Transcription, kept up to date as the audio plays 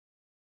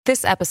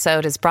This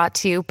episode is brought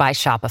to you by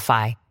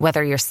Shopify.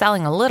 Whether you're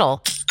selling a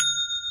little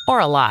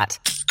or a lot,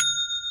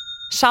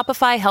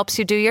 Shopify helps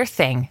you do your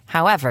thing,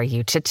 however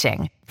you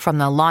cha-ching. From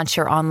the launch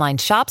your online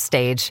shop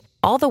stage,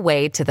 all the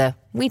way to the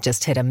we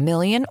just hit 1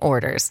 million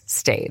orders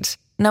stage.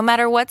 No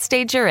matter what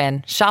stage you're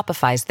in,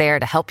 Shopify's there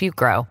to help you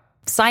grow.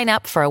 Sign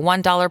up for a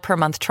 $1 per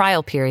month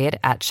trial period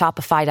at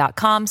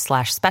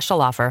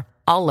shopify.com/special offer,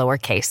 all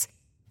lowercase.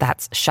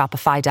 That's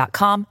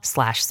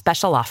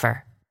shopify.com/special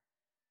offer.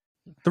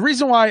 The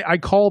reason why I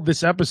called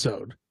this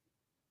episode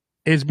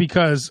is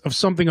because of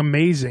something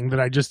amazing that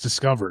I just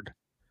discovered.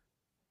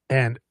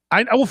 And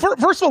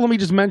first of all, let me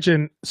just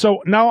mention, so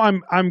now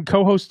I'm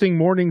co-hosting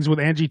mornings with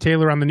Angie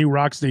Taylor on the new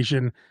rock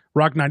station,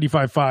 Rock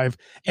 95.5.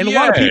 And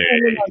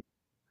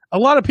a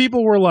lot of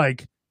people were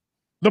like,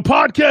 the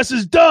podcast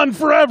is done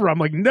forever. I'm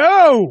like,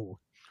 no,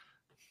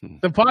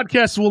 the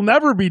podcast will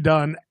never be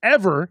done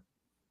ever.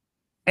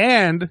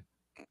 And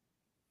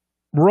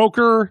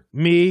Roker,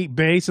 me,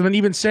 Bass, and then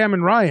even Sam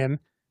and Ryan,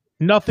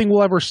 nothing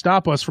will ever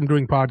stop us from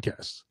doing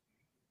podcasts.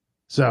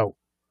 So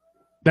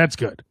that's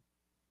good.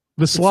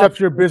 Except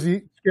your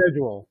busy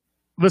schedule.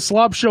 The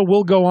Slob Show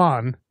will go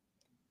on.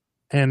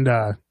 And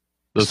the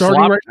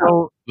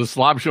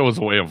Slob Show is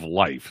a way of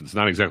life. It's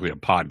not exactly a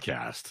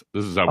podcast.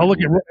 This is how we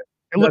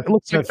it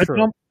looks like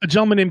a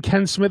gentleman named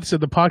Ken Smith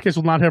said the podcast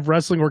will not have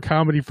wrestling or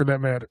comedy for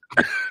that matter.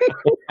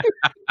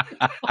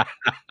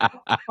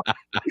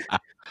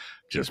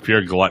 Just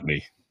pure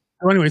gluttony.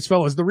 So anyways,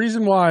 fellas, the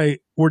reason why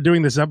we're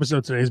doing this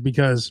episode today is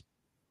because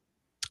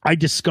I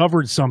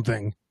discovered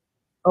something.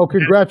 Oh,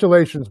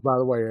 congratulations, by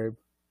the way, Abe.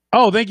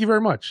 Oh, thank you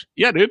very much.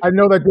 Yeah, dude. I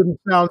know that didn't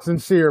sound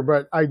sincere,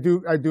 but I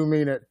do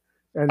mean it.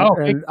 And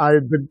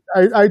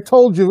I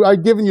told you,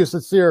 I'd given you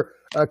sincere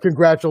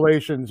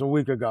congratulations a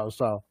week ago.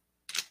 So,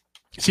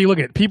 see, look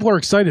at people are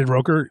excited.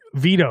 Roker,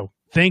 Vito,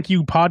 thank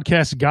you,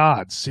 podcast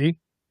gods. See,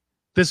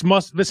 this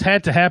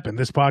had to happen.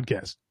 This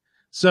podcast.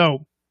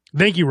 So,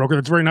 thank you, Roker.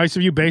 That's very nice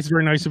of you. Bass,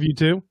 very nice of you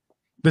too.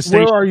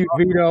 Where are you,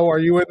 Vito? Are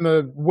you in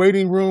the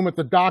waiting room at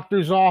the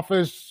doctor's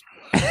office?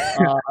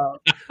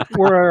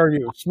 Where are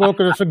you?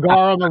 Smoking a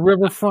cigar on the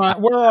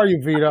riverfront? Where are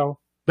you, Vito?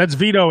 That's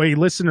Vito, a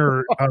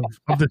listener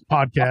of this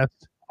podcast.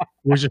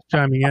 We're just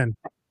chiming in.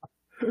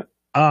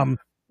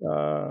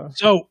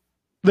 So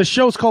the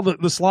show's called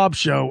the Slob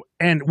Show,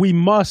 and we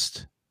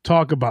must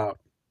talk about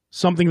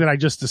something that I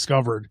just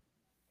discovered.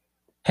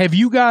 Have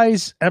you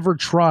guys ever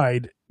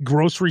tried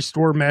grocery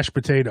store mashed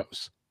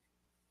potatoes?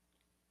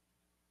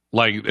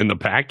 Like in the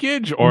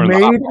package or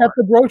made at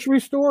the grocery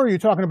store? Or are you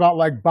talking about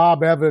like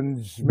Bob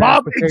Evans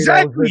mashed potatoes?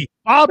 Exactly.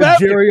 Bob Evans.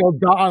 Jerry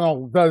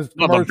O'Donnell does.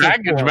 No, the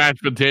packaged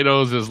mashed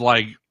potatoes is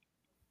like,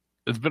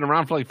 it's been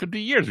around for like 50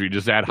 years where you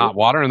just add hot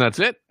water and that's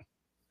it.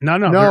 No,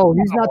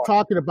 he's not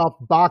talking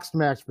about boxed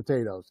mashed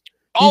potatoes.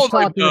 He's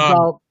talking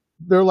about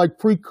they're like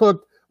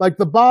pre-cooked, like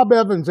the Bob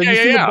Evans. And you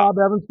see the Bob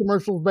Evans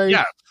commercials, babe?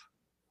 Yeah.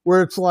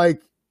 Where it's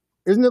like,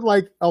 isn't it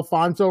like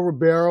Alfonso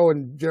Ribeiro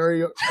and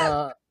Jerry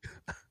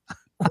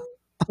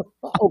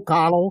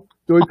O'Connell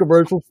doing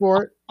commercials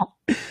for it?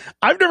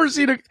 I've never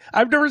seen a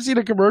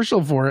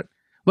commercial for it.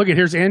 Look at,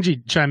 here's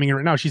Angie chiming in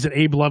right now. She said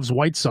Abe loves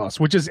white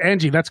sauce, which is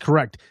Angie. That's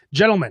correct,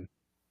 gentlemen.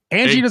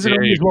 Angie doesn't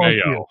know as well as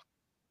you.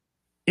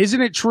 Isn't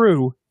it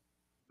true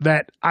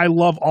that I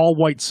love all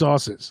white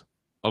sauces?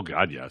 Oh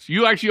God, yes.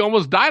 You actually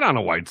almost died on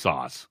a white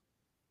sauce.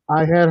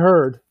 I had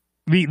heard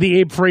the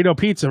Abe Fredo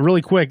pizza.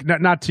 Really quick,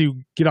 not to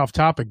get off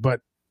topic,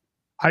 but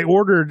I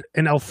ordered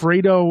an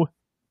Alfredo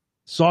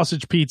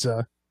sausage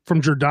pizza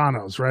from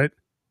Giordano's, right?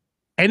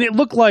 And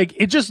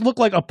it just looked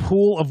like a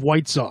pool of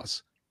white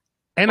sauce.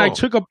 And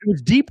it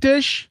was deep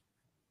dish,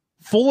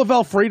 full of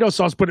Alfredo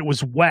sauce, but it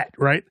was wet,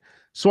 right?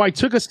 So I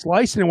took a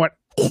slice and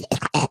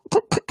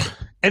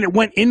it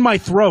went in my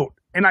throat,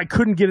 and I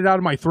couldn't get it out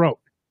of my throat.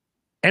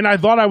 And I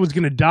thought I was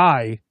going to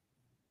die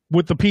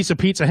with the piece of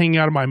pizza hanging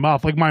out of my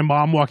mouth, like my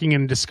mom walking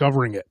in and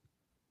discovering it.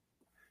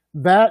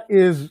 That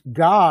is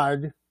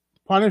God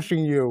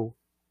punishing you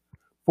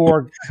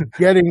for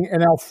getting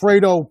an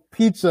Alfredo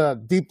pizza,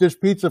 deep dish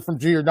pizza from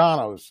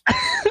Giordano's.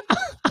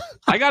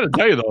 I got to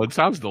tell you, though, it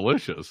sounds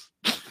delicious.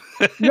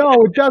 No,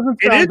 it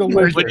doesn't sound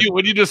delicious.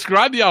 When you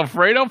describe the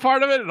Alfredo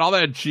part of it and all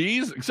that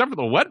cheese, except for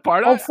the wet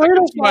part,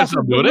 Alfredo sauce is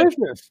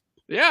delicious.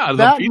 Yeah,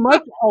 that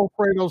much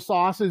Alfredo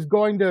sauce is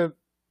going to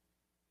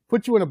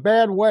put you in a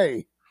bad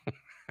way.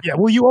 Yeah,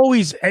 well, you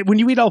always, when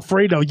you eat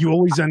Alfredo, you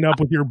always end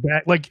up with your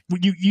back, like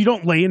you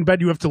don't lay in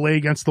bed, you have to lay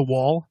against the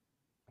wall.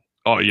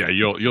 Oh yeah,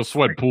 you'll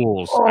sweat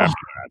pools after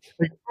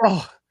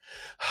that.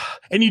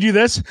 And you do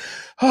this.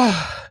 But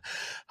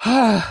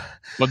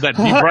that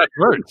deep breath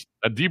hurts.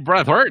 That deep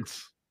breath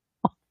hurts.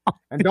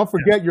 And don't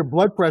forget, your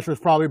blood pressure is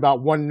probably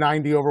about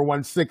 190 over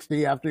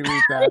 160 after you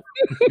eat that.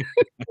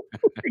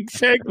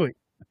 Exactly.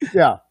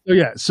 Yeah.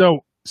 So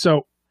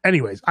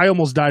anyways, I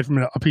almost died from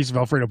a piece of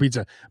Alfredo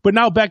pizza. But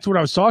now back to what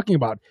I was talking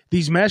about.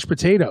 These mashed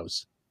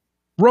potatoes.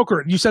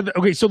 Roker, you said that,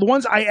 okay, so the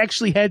ones I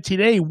actually had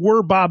today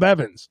were Bob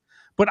Evans.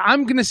 But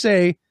I'm going to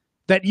say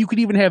that you could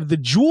even have the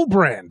Jewel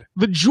brand.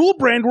 The Jewel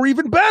brand were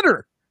even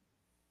better.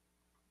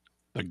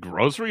 The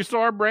grocery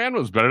store brand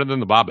was better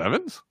than the Bob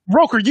Evans?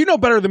 Roker, you know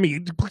better than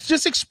me.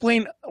 Just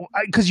explain,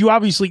 because you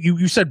obviously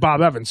you said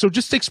Bob Evans. So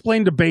just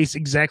explain to Base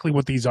exactly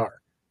what these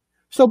are.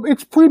 So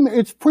it's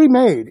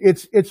pre-made.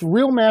 It's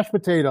real mashed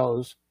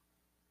potatoes,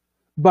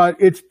 but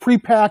it's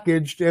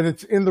pre-packaged and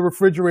it's in the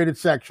refrigerated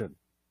section.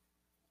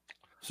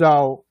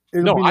 So I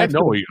know what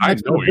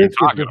you're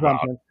talking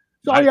about.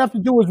 So all you have to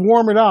do is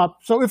warm it up.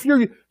 So if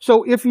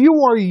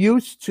you are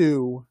used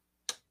to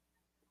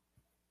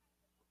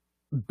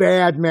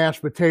bad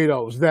mashed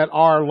potatoes that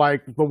are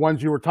like the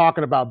ones you were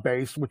talking about,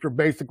 Base, which are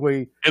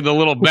basically in the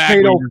little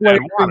bag potato when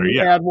flakes and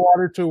you add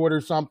water to it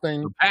or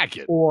something,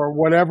 packet or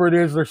whatever it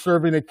is they're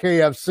serving at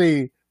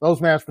KFC.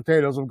 Those mashed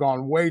potatoes have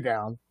gone way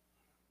down.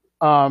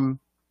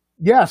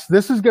 Yes,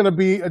 this is going to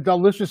be a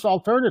delicious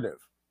alternative.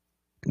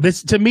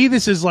 This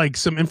is like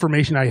some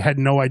information I had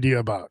no idea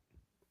about.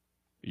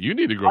 You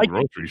need to go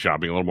grocery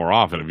shopping a little more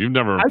often if you've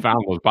never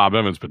found those Bob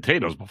Evans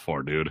potatoes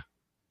before, dude.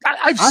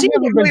 I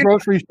haven't been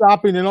grocery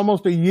shopping in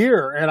almost a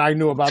year, and I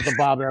knew about the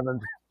Bob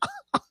Evans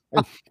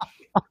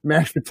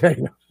mashed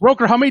potatoes.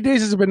 Roker, how many days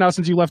has it been now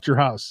since you left your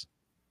house?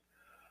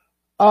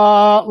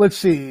 Let's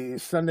see.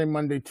 Sunday,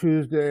 Monday,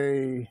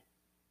 Tuesday.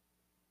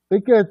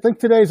 I think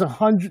today's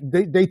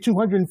day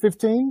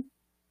 215.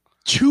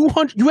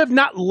 200. You have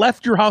not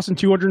left your house in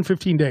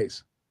 215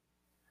 days.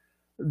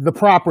 The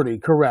property,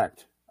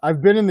 correct. I've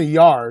been in the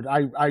yard.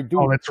 I do.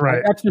 Oh, that's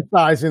right. I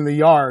exercise in the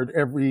yard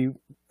every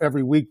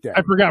weekday.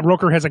 I forgot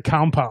Roker has a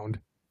compound.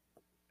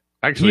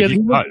 Actually, he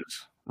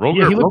does.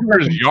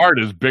 Roker's yard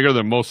is bigger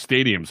than most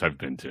stadiums I've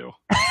been to.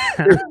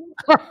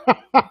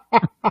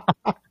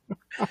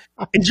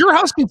 Is your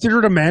house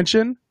considered a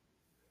mansion?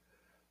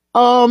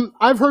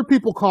 I've heard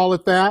people call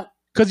it that.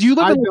 Because you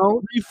live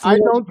I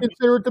don't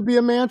consider it to be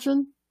a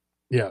mansion.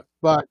 Yeah.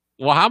 But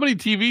well, how many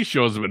TV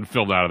shows have been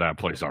filmed out of that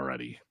place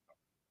already?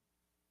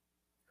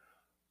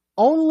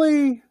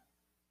 Only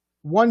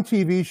one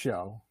TV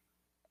show.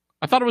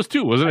 I thought it was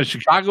two. Wasn't it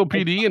Chicago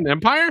PD and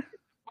Empire?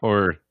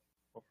 Or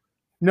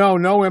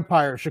no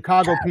Empire,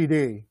 Chicago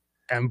PD.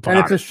 Empire.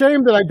 And it's a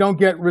shame that I don't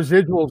get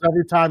residuals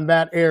every time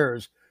that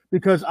airs,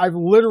 because I've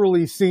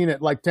literally seen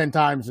it like 10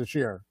 times this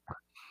year.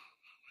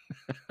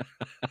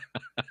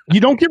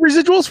 You don't get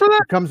residuals for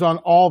that? It comes on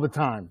all the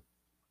time.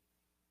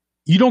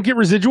 You don't get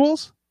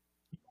residuals?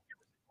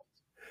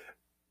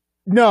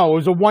 No, it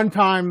was a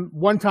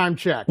one-time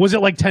check. Was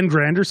it like 10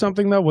 grand or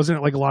something though? Wasn't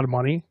it like a lot of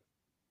money?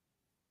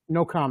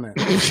 No comment.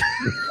 You're so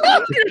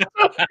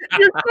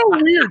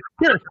weird.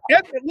 Here,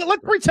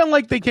 let's pretend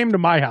like they came to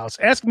my house.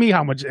 Ask me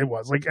how much it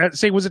was. Like,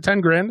 say, was it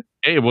 10 grand?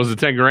 Hey, was it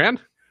 10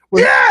 grand?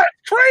 Yeah,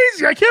 it's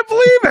crazy. I can't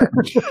believe it.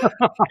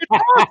 It's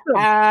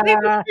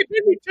awesome.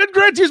 Give me 10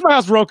 grand to use my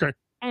house, Roker.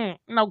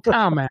 No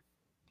comment.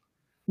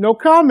 No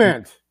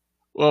comment.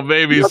 Well,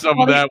 maybe some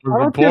of that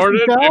was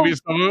reported. Maybe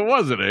some of it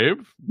wasn't,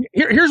 Abe.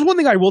 Here's one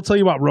thing I will tell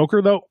you about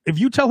Roker, though. If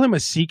you tell him a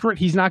secret,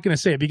 he's not going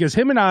to say it, because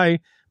him and I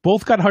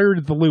both got hired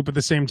at the Loop at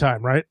the same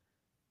time, right?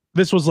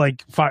 This was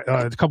like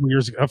a couple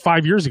years ago,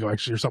 5 years ago,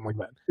 actually, or something like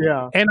that.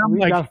 Yeah. And I'm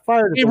we got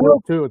fired at the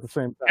Loop too at the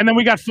same time. And then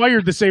we got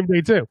fired the same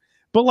day too.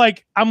 But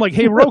like, I'm like,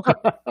 hey, Roker,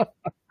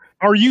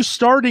 are you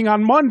starting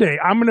on Monday?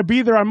 I'm going to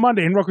be there on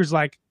Monday. And Roker's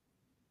like,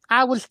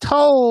 I was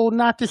told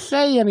not to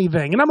say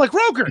anything. And I'm like,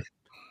 Roker,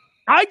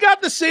 I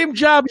got the same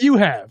job you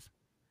have.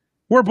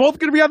 We're both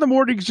going to be on the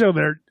morning show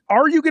there.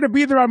 Are you going to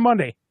be there on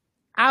Monday?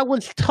 I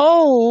was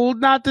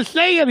told not to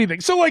say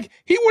anything. So, like,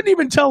 he wouldn't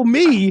even tell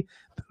me,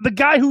 the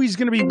guy who he's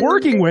going to be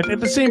working with, at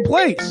the same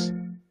place.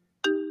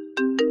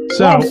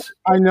 So, plus,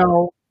 I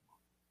know.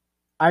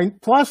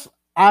 Plus,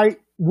 I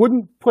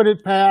wouldn't put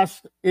it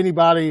past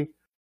anybody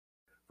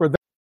for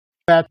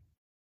that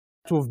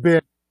to have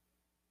been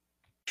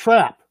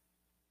trap.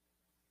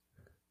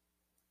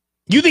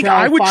 You think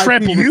I would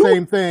trap you? The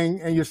same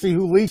thing, and you see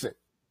who leaks it.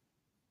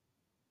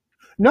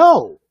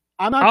 No,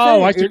 I'm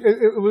not saying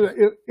it was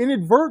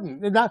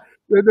inadvertent.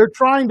 They're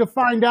trying to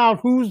find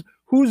out who's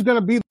going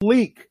to be the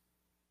leak.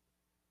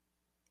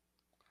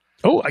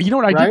 Oh, you know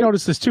what? I did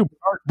notice this too.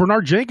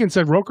 Bernard Jenkins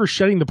said Roker's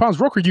shedding the pounds.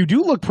 Roker, you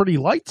do look pretty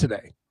light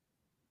today.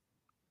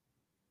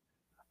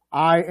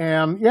 I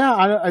am.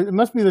 Yeah, it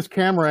must be this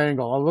camera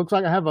angle. It looks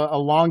like I have a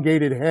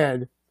elongated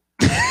head.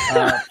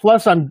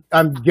 Plus, I'm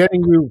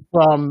getting you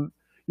from.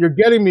 You're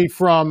getting me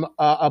from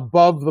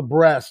above the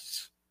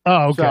breasts.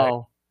 Oh, okay.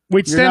 So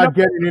wait, you're not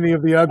getting any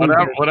of the ugly.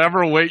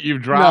 Whatever weight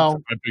you've dropped,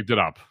 no. I picked it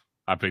up.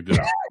 I picked it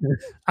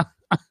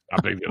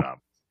up.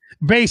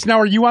 Base, now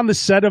are you on the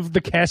set of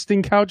the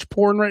casting couch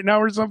porn right now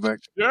or something?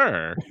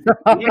 Sure.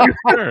 Sure.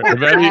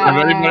 If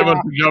anybody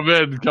wants to come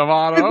in, come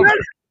on over.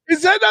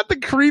 Is that not the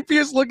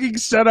creepiest looking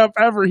setup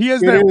ever? He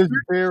has It is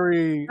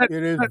very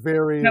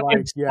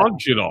like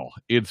functional.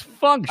 It's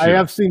functional. I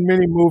have seen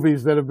many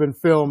movies that have been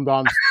filmed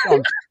on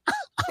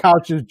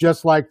couches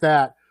just like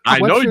that. I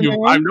know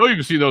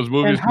you've seen those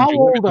movies. And how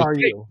old are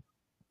you?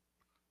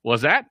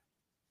 What's that?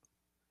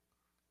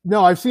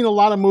 No, I've seen a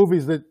lot of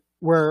movies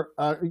where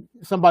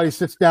somebody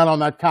sits down on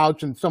that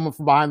couch and someone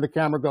from behind the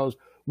camera goes,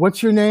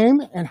 "What's your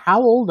name and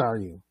how old are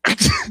you?"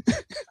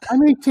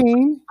 I'm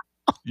 18.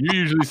 You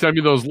usually send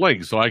me those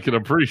links so I can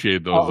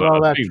appreciate those.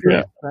 That's things.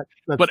 true. That's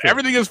But true.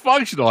 everything is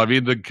functional. I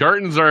mean, the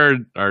curtains are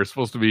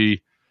supposed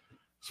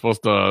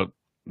to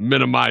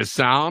minimize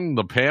sound.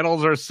 The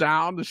panels are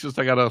sound. It's just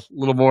I got a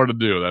little more to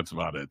do. That's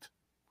about it.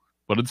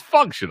 But it's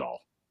functional.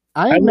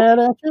 I ain't mad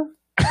at you.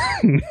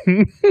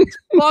 It's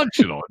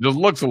functional. It just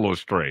looks a little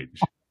strange.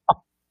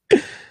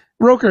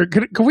 Roker,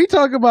 can we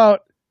talk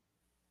about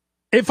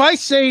if I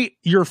say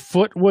your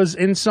foot was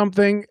in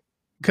something?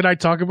 Could I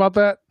talk about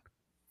that?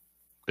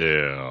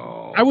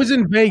 Ew. I was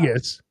in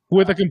Vegas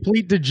with a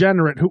complete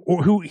degenerate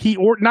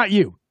not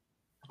you,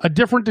 a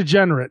different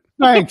degenerate.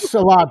 Thanks a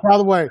lot. By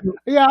the way,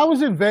 yeah, I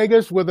was in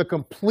Vegas with a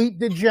complete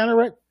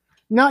degenerate.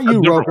 Not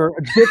you, Roker.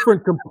 A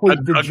different complete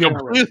A degenerate.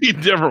 completely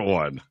different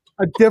one.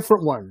 A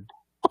different one.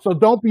 So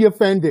don't be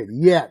offended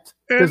yet,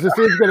 because this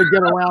is going to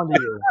get around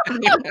to you.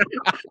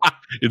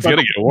 It's going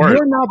to get worse.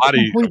 You're not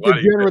the complete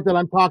degenerate that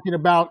I'm talking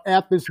about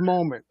at this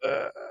moment.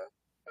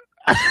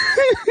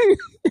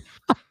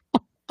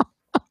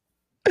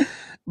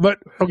 But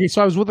okay,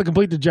 so I was with a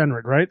complete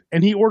degenerate, right?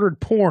 And he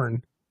ordered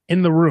porn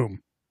in the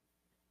room,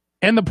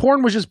 and the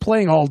porn was just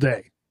playing all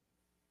day,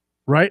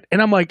 right?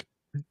 And I'm like,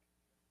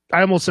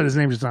 I almost said his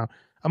name just now.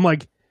 I'm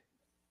like,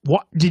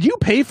 what? Did you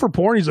pay for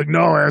porn? He's like,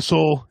 no,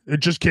 asshole.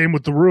 It just came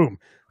with the room.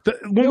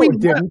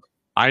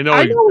 I know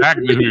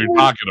exactly who you're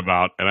talking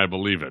about, and I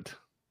believe it.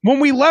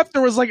 When we left,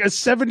 there was like a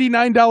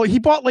 $79. He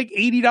bought like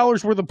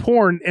 $80 worth of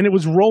porn, and it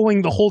was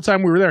rolling the whole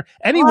time we were there.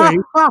 Anyway,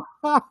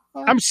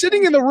 I'm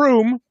sitting in the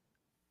room.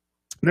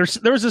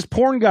 There was this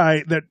porn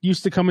guy that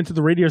used to come into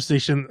the radio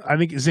station. I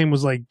think his name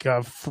was like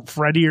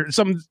Freddie or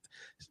something.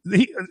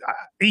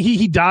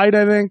 He died,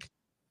 I think.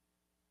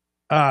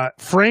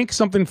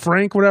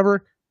 Frank,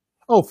 whatever.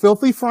 Oh,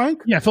 Filthy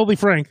Frank? Yeah, Filthy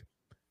Frank.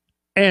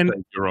 And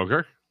Thank you,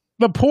 Roker.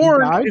 the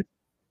porn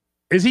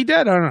is he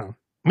dead? I don't know.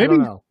 Maybe.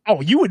 Don't know.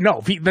 Oh, you would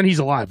know. Then he's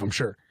alive, I'm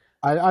sure.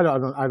 I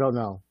don't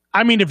know.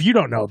 I mean, if you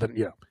don't know, then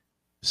yeah.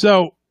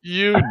 So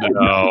you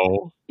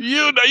know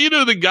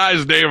the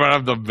guy's name right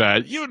off the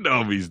bat. You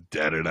know if he's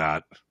dead or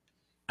not.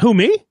 Who,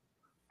 me?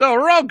 No,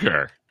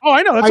 Roker. Oh,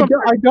 I know. I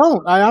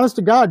don't. I honest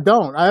to God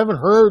don't. I haven't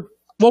heard.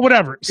 Well,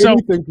 whatever. So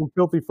anything from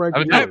Filthy Frank. I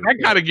mean, that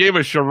kind of game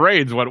of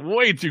charades went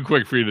way too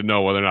quick for you to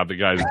know whether or not the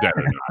guy's dead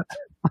or not.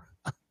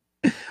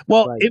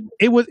 Well, Right.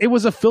 it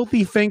was a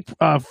Filthy Frank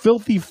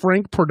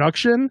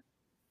production,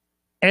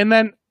 and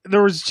then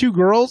there was two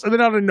girls, and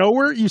then out of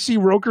nowhere you see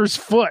Roker's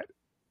foot.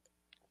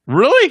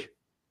 Really?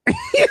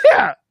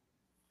 Yeah,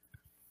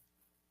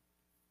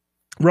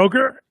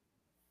 Roker.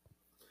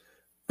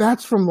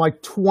 That's from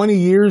like 20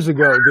 years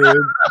ago, dude.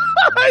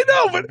 I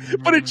know,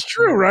 but it's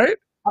true, right?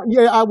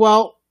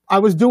 I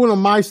was doing a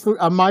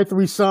my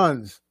three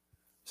sons,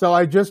 so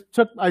I just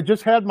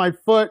had my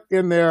foot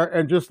in there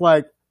and just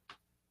like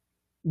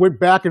went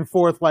back and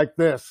forth like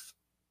this.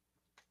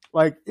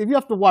 Like, if you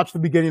have to watch the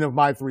beginning of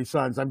My Three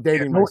Sons, I'm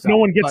dating myself. No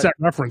one gets that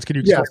reference. Can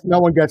you? Yes, no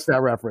one gets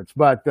that reference.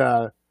 But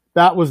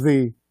that was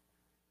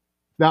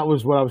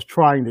what I was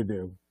trying to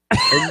do.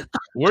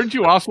 Weren't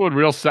you also in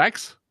Real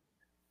Sex?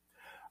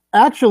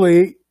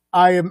 Actually,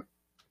 I am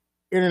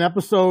in an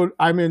episode.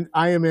 I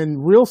am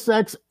in Real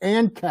Sex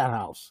and Cat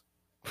House.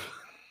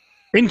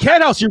 In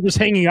Cat House, you're just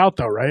hanging out,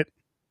 though, right?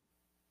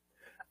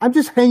 I'm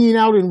just hanging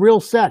out in Real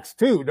Sex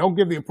too. Don't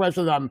give the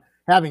impression that I'm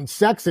having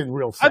sex in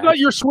Real Sex. I thought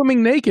you were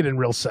swimming naked in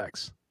Real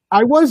Sex.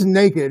 I was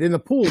naked in the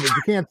pool, but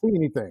you can't see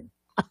anything.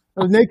 I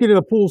was naked in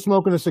a pool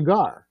smoking a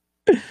cigar.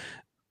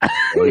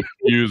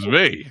 Excuse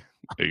me.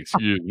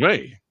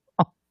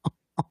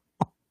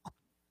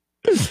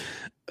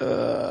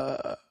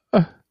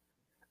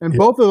 And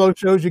both of those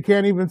shows, you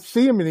can't even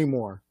see them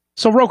anymore.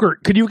 So, Roker,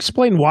 could you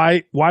explain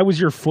why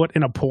was your foot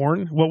in a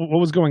porn? What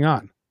was going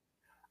on?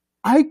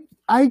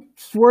 I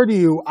swear to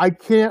you, I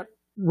can't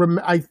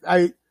remember.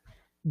 I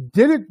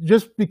did it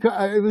just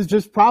because it was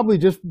just probably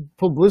just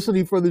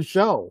publicity for the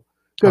show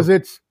because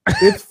it's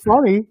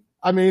funny.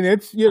 I mean,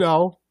 it's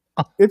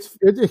it's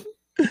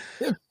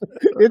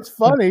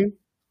funny,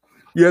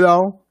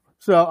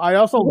 So I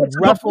also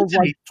wrestled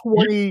like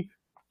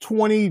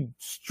 20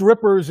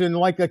 strippers in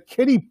like a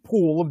kiddie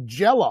pool of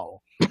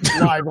Jello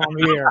live on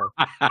the air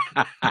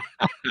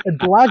and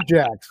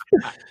blackjacks.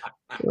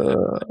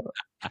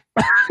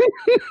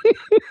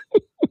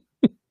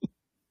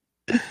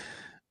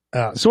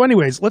 So,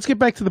 anyways, let's get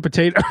back to the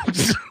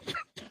potatoes.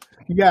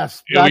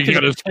 Yes. Yeah,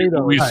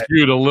 we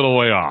skewed a little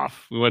way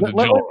off. We went to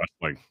Jello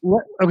wrestling.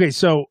 Okay,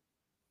 so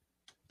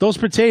those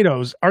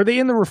potatoes, are they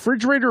in the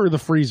refrigerator or the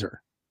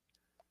freezer?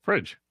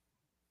 Fridge.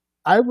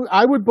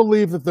 I would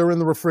believe that they're in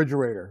the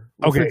refrigerator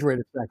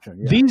section.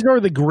 Yeah. These are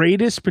the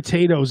greatest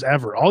potatoes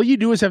ever. All you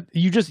do is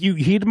you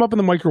heat them up in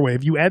the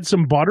microwave, you add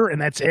some butter, and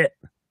that's it.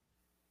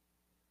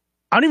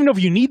 I don't even know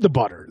if you need the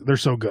butter. They're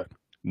so good.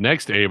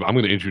 Next, Abe, I'm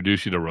going to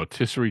introduce you to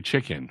rotisserie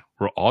chicken,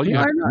 where all you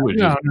have to do is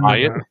just buy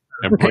it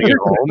and bring it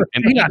home.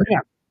 And hang on.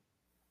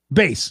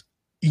 Base,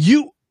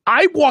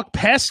 I walk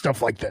past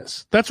stuff like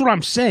this. That's what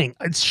I'm saying.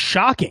 It's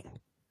shocking.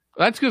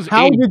 That's because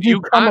how did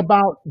you come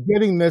about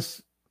getting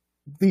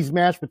these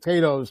mashed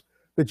potatoes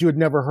that you had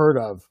never heard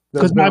of?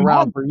 Because my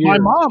mom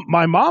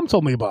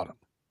told me about them.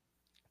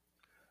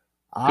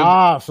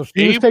 So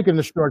she was taking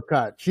the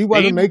shortcut. She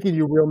wasn't making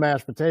you real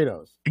mashed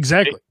potatoes.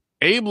 Exactly.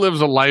 Abe lives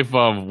a life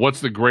of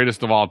what's the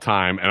greatest of all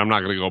time, and I'm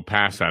not going to go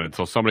past that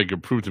until somebody can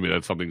prove to me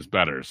that something's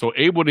better. So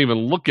Abe wouldn't even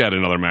look at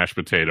another mashed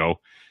potato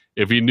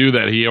if he knew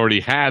that he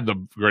already had the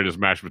greatest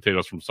mashed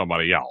potatoes from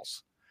somebody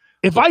else.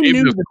 If I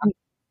knew,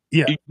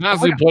 he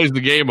constantly plays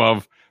the game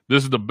of,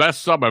 this is the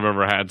best sub I've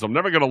ever had, so I'm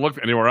never going to look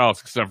anywhere else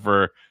except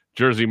for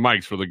Jersey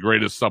Mike's for the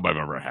greatest sub I've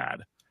ever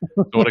had.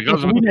 So when it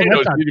comes to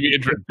potatoes, you need to be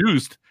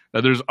introduced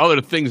that there's other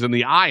things in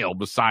the aisle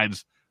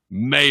besides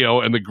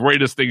mayo and the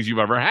greatest things you've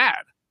ever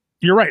had.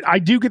 You're right. I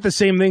do get the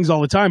same things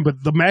all the time,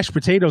 but the mashed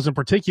potatoes in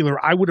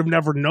particular, I would have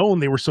never known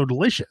they were so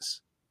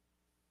delicious.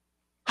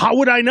 How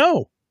would I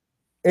know?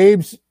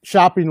 Abe's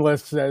shopping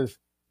list says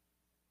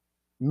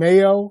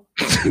mayo,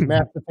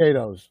 mashed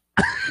potatoes.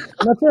 And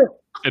that's it.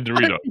 And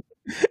Dorito.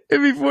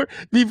 And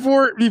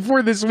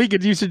before this week,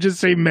 it used to just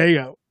say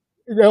mayo.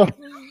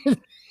 Exactly.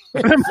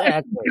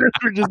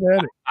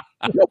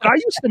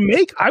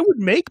 I would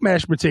make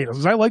mashed potatoes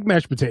because I like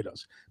mashed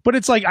potatoes, but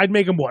it's like I'd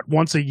make them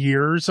once a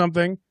year or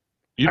something.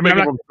 You'd make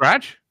them from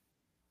scratch?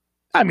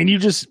 I mean, you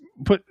just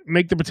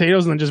make the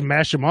potatoes and then just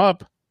mash them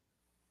up.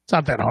 It's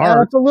not that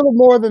hard. It's a little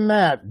more than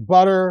that.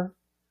 Butter,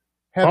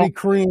 heavy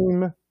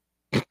cream.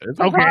 It's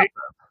okay.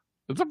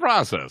 It's a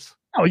process.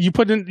 Oh, you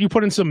put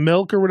in some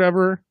milk or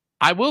whatever.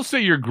 I will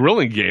say your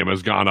grilling game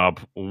has gone up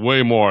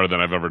way more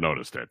than I've ever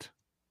noticed it.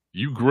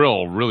 You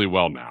grill really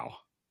well now.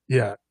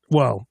 Yeah.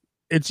 Well,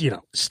 it's,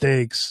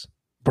 steaks,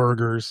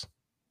 burgers.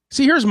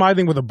 See, here's my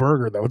thing with a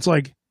burger, though. It's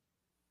like,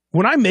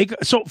 when I make,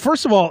 so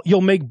first of all,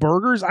 you'll make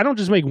burgers. I don't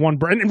just make one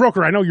burger. And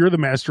Roker, I know you're the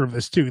master of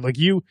this too. Like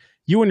you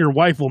and your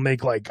wife will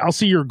make I'll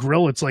see your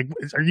grill. It's like,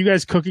 are you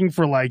guys cooking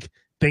for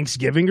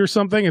Thanksgiving or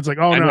something? It's like,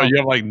 oh no.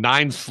 You have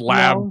 9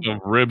 slabs of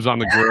ribs on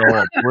the grill,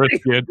 a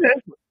brisket.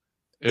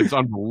 It's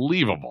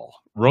unbelievable.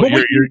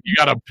 You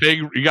got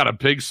a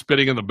pig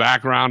spitting in the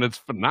background. It's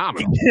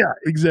phenomenal. Yeah,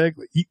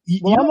 exactly.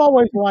 I'm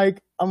always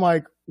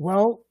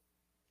well,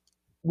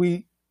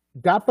 we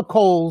got the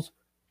coals.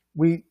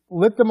 We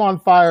lit them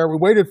on fire. We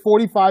waited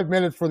 45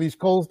 minutes for these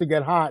coals to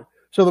get hot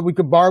so that we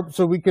could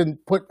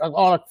put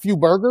on a few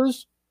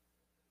burgers.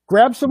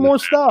 Grab some more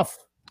stuff.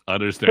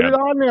 Understand. Put it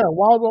on there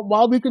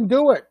while we can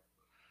do it.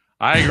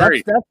 I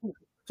agree.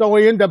 So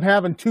we end up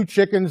having 2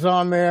 chickens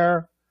on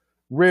there,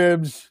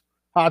 ribs,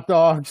 hot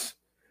dogs,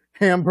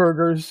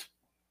 hamburgers,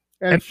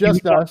 and it's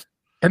just us.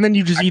 And then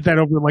you just eat that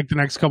over the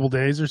next couple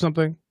days or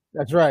something?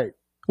 That's right.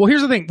 Well,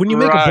 here's the thing. When you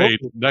make a burger,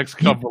 next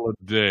couple of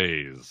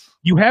days,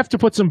 you have to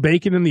put some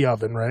bacon in the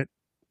oven, right?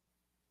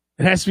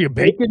 It has to be a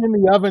bacon. Bacon in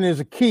the oven is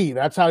a key.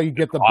 That's how you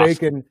get the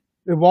bacon.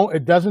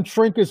 It doesn't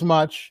shrink as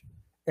much,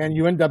 and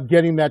you end up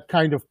getting that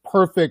kind of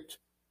perfect,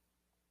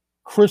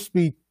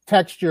 crispy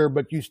texture,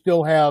 but you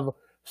still have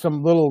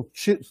some little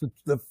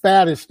the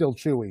fat is still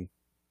chewy.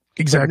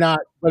 Exactly.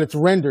 But it's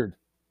rendered.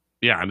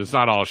 Yeah, and it's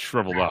not all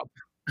shriveled up.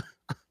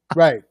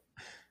 Right.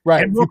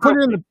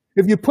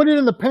 If you put it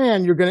in the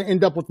pan, you're going to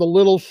end up with the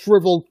little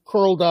shriveled,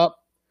 curled up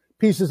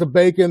pieces of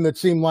bacon that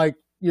seem like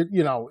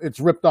it's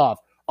ripped off.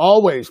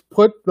 Always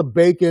put the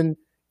bacon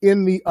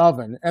in the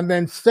oven and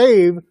then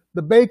save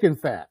the bacon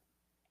fat.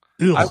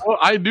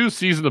 I do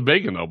season the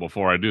bacon though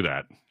before I do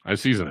that. I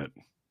season it.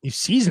 You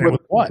season it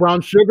with what? Brown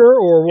sugar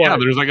or what? Yeah,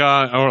 there's like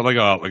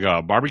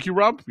a barbecue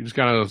rub. You just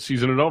kind of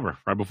season it over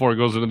right before it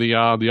goes into the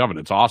oven.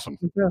 It's awesome.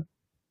 Yeah.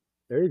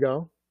 There you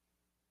go.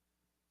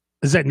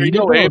 Is that needed?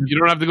 You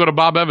don't have to go to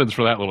Bob Evans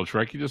for that little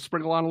trick. You just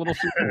sprinkle on a little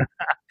soup.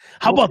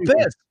 How about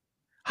this?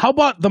 How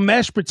about the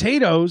mashed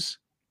potatoes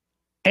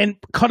and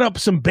cut up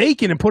some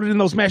bacon and put it in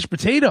those mashed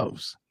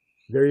potatoes?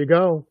 There you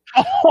go.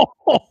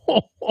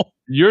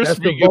 You're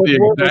speaking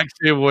the exact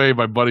same way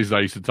my buddies and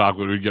I used to talk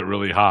when we'd get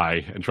really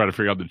high and try to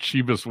figure out the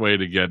cheapest way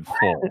to get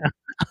full.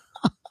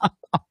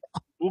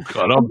 We'll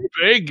cut up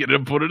bacon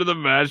and put it in the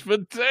mashed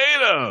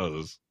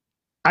potatoes.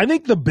 I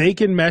think the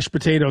bacon mashed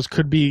potatoes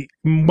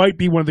might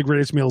be one of the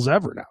greatest meals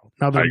ever now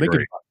that I'm thinking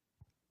about it.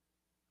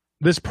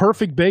 This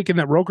perfect bacon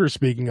that Roker's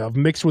speaking of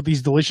mixed with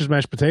these delicious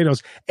mashed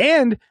potatoes.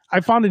 And I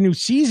found a new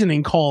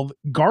seasoning called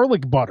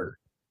garlic butter.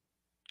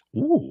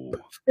 Ooh.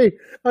 Hey,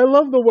 I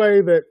love the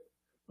way that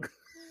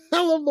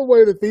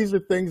these are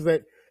things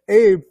that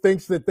Abe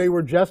thinks that they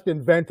were just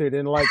invented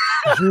in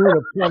June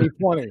of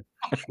 2020.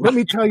 Let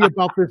me tell you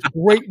about this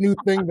great new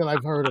thing that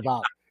I've heard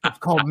about. It's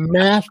called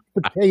mashed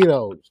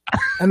potatoes.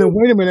 And then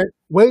wait a minute.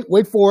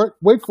 Wait for it.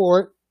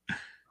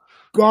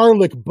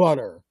 Garlic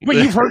butter.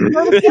 Wait, you've heard of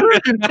garlic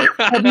butter?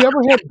 Have you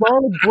ever had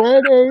garlic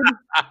bread, Abe?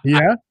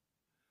 Yeah.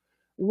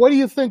 What do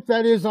you think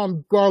that is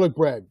on garlic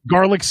bread?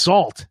 Garlic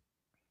salt.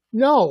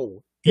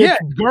 No. Yeah,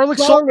 garlic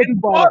salt and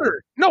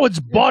butter. No, it's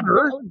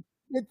butter.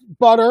 It's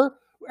butter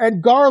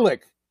and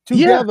garlic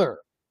together.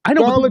 Yeah, I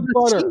know. Garlic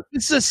butter.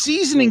 It's a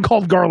seasoning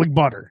called garlic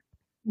butter.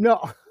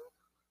 No.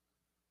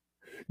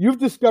 You've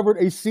discovered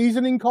a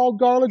seasoning called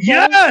garlic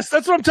butter? Yes,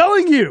 that's what I'm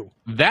telling you.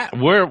 That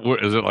where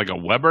is it like a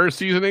Weber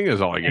seasoning?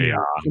 Is it like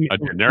a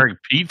generic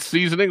Pete's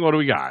seasoning? What do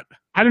we got?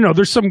 I don't know.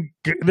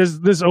 There's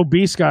this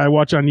obese guy I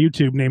watch on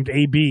YouTube named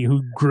AB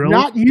who grills.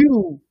 Not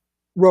you.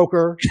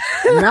 Roker.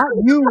 Not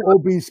you,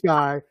 obese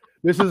guy.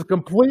 This is a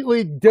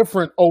completely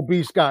different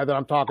obese guy that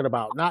I'm talking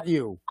about. Not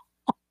you.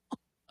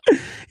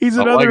 He's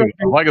I'm another.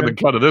 liking the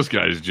cut of this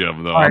guy's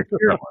gym, though. All right,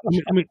 here,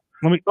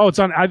 let me. Oh, it's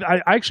on.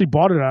 I actually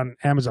bought it on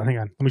Amazon. Hang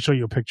on. Let me show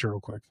you a picture real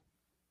quick.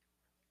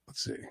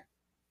 Let's see.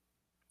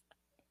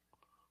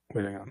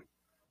 Wait, hang on.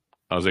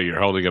 I was like,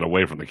 you're holding it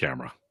away from the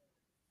camera.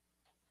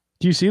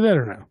 Do you see that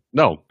or no?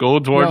 No, go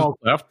towards the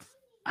left.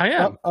 I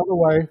am. Other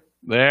way.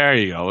 There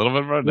you go. A little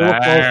bit further.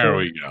 Little There closer.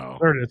 we go.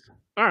 There it is.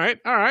 All right.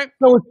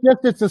 So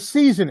it's a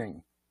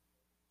seasoning.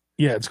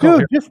 Yeah, it's called.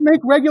 Dude, just make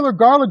regular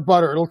garlic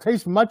butter. It'll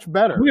taste much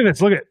better. Look at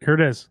this. Look at here.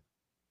 It is.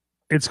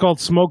 It's called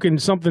Smoking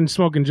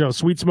Joe.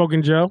 Sweet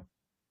Smoking Joe.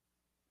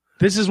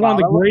 This is one of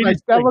the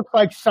greatest. That looks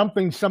like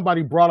something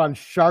somebody brought on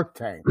Shark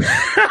Tank.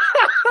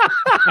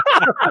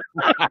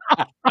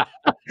 I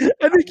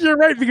think you're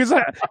right because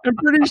I'm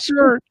pretty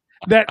sure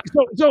that.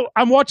 So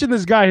I'm watching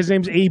this guy. His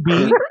name's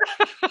AB.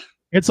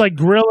 It's like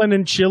grilling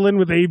and chilling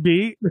with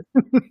AB.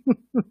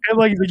 And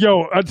like,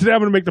 yo, today I'm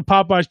going to make the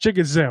Popeyes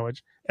chicken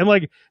sandwich. And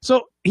like,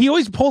 so he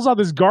always pulls out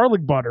this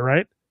garlic butter,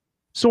 right?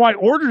 So I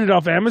ordered it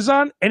off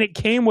Amazon and it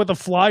came with a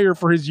flyer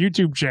for his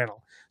YouTube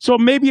channel. So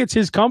maybe it's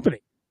his company.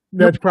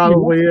 That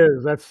probably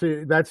is. That's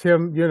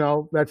him,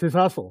 that's his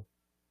hustle.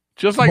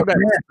 Just like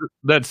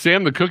that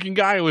Sam the cooking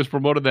guy who was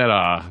promoted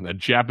that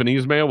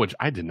Japanese mayo, which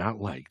I did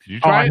not like. Did you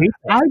try it?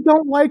 I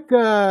don't like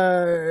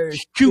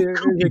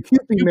Kewpie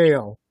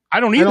mayo. I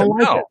don't either.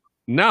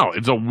 No,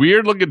 it's a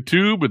weird looking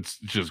tube. It's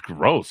just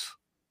gross.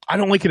 I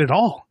don't like it at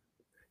all.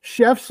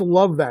 Chefs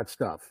love that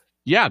stuff.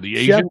 Yeah, the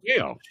Asian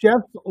mayo.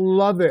 Chefs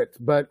love it,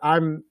 but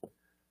I'm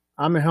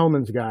a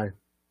Hellman's guy.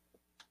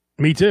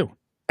 Me too.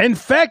 In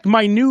fact,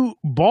 my new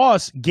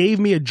boss gave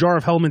me a jar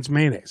of Hellman's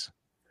mayonnaise.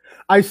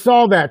 I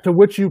saw that, to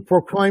which you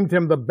proclaimed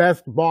him the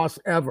best boss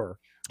ever.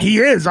 He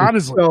is,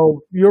 honestly.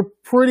 So you're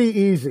pretty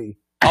easy.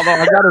 Although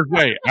I gotta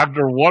say,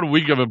 after 1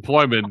 week of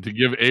employment, to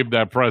give Abe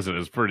that present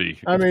is pretty.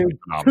 I mean,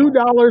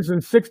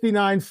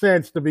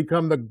 $2.69 to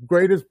become the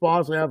greatest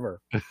boss ever.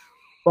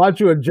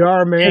 Bought you a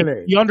jar of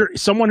mayonnaise.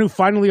 Someone who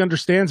finally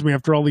understands me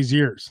after all these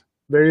years.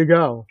 There you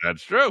go.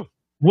 That's true.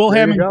 Will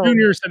Hammond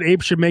Jr. said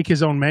Abe should make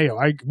his own mayo.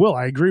 I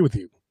agree with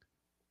you.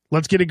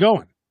 Let's get it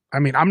going. I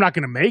mean, I'm not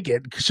going to make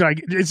it. Should I?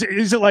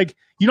 Is it like,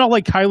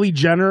 like Kylie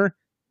Jenner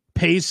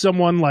pays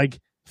someone like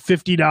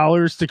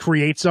 $50 to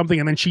create something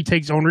and then she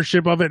takes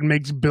ownership of it and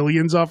makes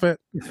billions off it?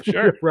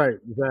 Sure. Right.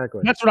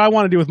 Exactly. That's what I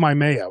want to do with my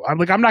mayo. I'm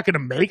not going to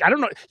make. I don't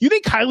know. You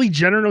think Kylie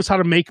Jenner knows how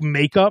to make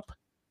makeup?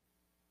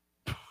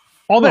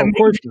 All that. Of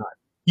course not.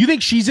 You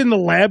think she's in the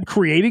lab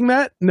creating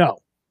that? No.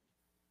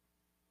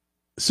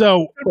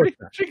 So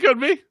she could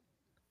be.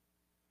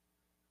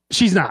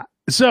 She's not.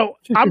 So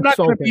I'm not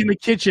going to be in the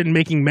kitchen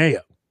making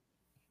mayo.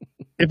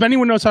 If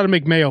anyone knows how to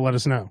make mayo, let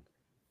us know.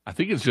 I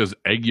think it's just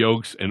egg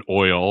yolks and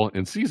oil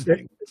and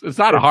seasoning. It's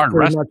not a hard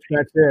recipe.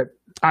 That's it.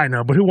 I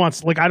know, but who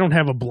wants? Like, I don't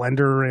have a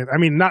blender, and I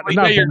mean, not.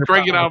 You're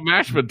drinking out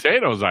mashed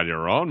potatoes on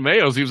your own.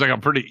 Mayo seems like a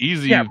pretty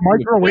easy. Yeah,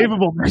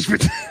 microwavable mashed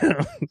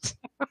potatoes.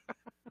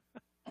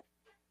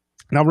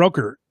 Now,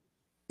 Roker,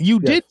 you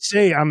did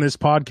say on this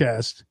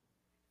podcast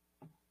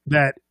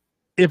that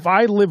if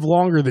I live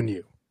longer than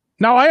you,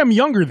 now I am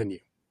younger than you,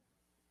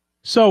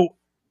 so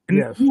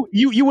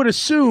you would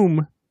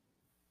assume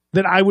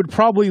that I would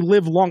probably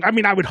live long. I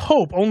mean, I would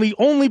hope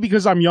only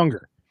because I'm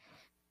younger.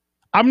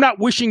 I'm not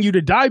wishing you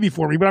to die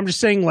before me, but I'm just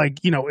saying,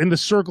 like, in the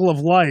circle of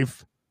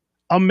life,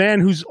 a man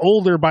who's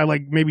older by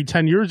like maybe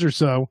 10 years or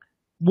so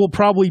will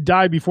probably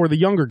die before the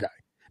younger guy.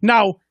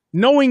 Now,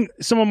 knowing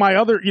some of my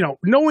other,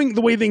 knowing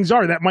the way things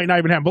are, that might not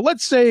even happen. But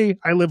let's say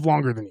I live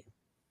longer than you.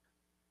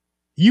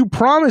 You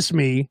promise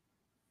me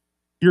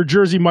your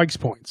Jersey Mike's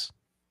points.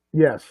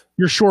 Yes.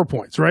 Your shore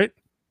points, right?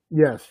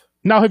 Yes.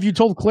 Now, have you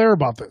told Claire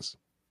about this?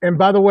 And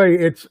by the way,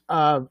 it's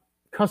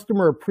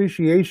Customer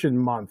Appreciation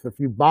Month. If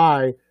you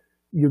buy,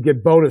 you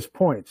get bonus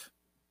points.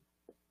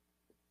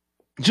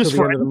 Just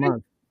for the end of the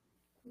month.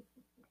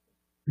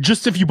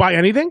 Just if you buy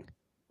anything?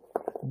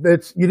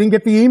 You didn't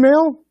get the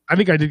email? I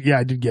think I did. Yeah,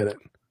 I did get it.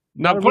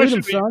 Now,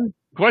 question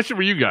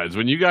for you guys.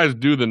 When you guys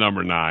do the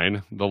number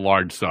 9, the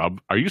large sub,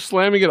 are you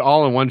slamming it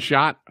all in one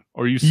shot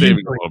or are you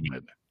saving a little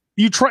bit?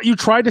 You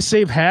try to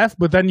save half,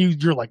 but then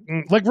you're like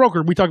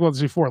Roker, we talked about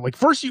this before. Like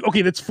first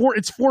it's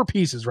 4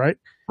 pieces, right?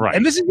 Right.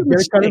 And this is the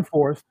mistake. Cut in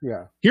 4th.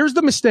 Yeah. Here's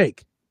the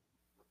mistake.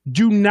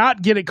 Do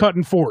not get it cut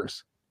in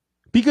 4s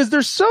because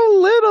they're so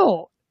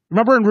little.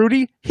 Remember in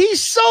Rudy?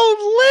 He's so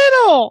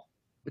little.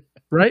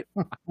 Right?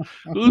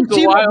 Who's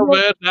the wild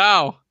man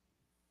now?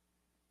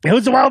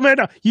 Who's the wild man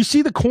now? You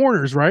see the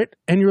corners, right?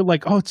 And you're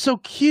like, oh, it's so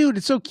cute.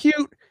 It's so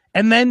cute.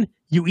 And then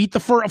you eat the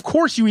first. Of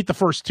course you eat the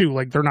first 2.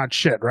 Like they're not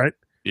shit, right?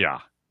 Yeah.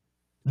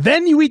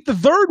 Then you eat the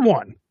third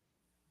one.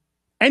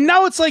 And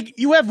now it's like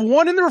you have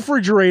one in the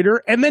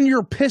refrigerator and then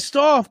you're pissed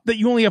off that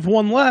you only have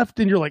one left.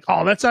 And you're like,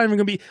 oh, that's not even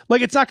going to be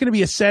like, it's not going to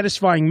be a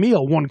satisfying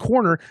meal, one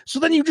corner. So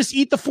then you just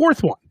eat the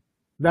 4th one.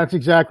 That's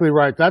exactly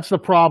right. That's the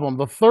problem.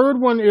 The third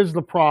one is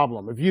the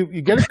problem. If you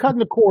get it cut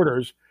into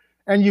quarters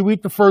and you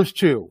eat the first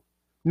 2.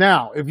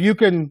 Now, if you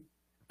can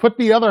put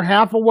the other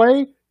half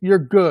away, you're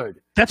good.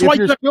 That's If why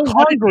you're you still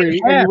hungry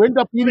and you end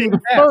up eating the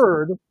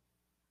third,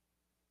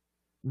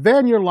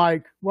 then you're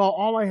like, well,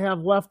 all I have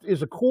left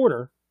is a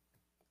quarter.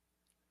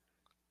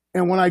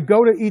 And when I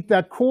go to eat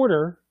that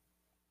quarter,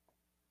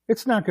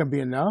 it's not going to be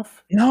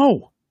enough.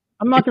 No.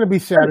 I'm not going to be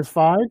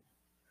satisfied.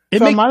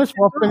 So I might as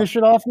well finish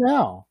it off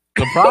now.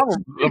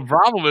 The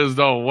problem is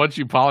though, once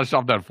you polish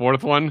off that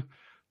fourth one,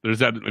 there's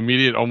that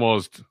immediate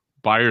almost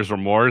buyer's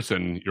remorse,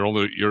 and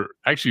you're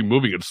actually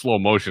moving in slow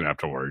motion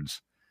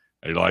afterwards.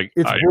 And you're like,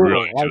 I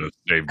really should have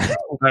saved it.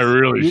 I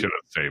really should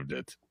have saved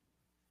it.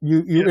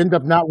 You end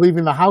up not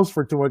leaving the house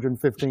for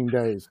 215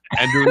 days.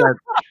 And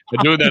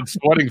doing that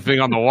sweating thing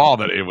on the wall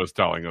that it was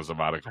telling us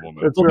about a couple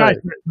minutes. That's right.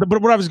 But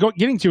what I was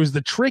getting to is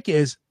the trick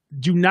is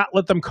do not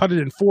let them cut it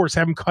in fours.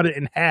 Have them cut it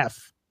in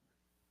half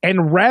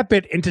and wrap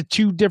it into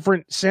 2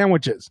 different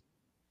sandwiches.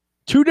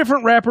 2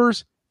 different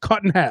wrappers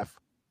cut in half.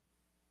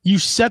 You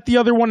set the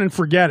other one and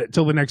forget it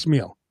till the next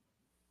meal.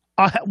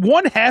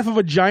 1/2 of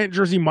a giant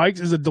Jersey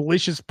Mike's is a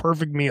delicious,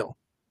 perfect meal.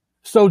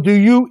 So do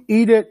you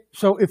eat it?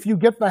 So if you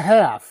get the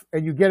half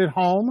and you get it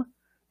home,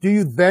 do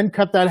you then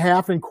cut that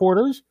half in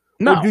quarters?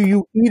 No. Or do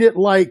you eat it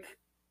like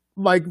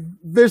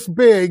this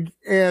big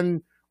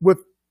and with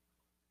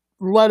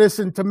lettuce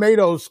and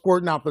tomatoes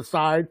squirting out the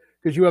side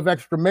because you have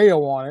extra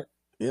mayo on it?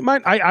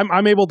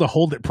 I'm able to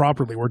hold it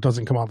properly where it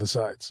doesn't come out the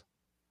sides.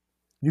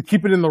 You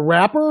keep it in the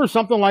wrapper or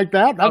something like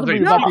that? That's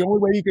about the only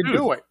way you can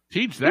do it.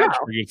 Teach that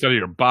trick instead of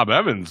your Bob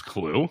Evans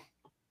clue.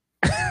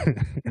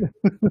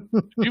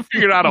 You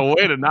figured out a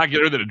way to not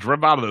get everything to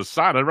drip out of the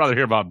side. I'd rather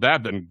hear about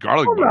that than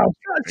garlic butter.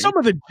 Some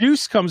of the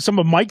juice some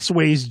of Mike's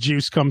Way's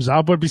juice comes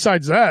out, but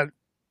besides that,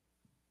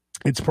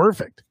 it's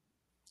perfect.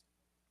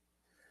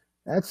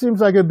 That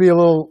seems like it'd be a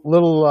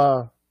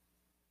little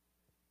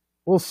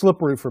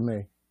slippery for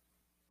me.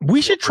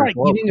 We should try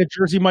eating a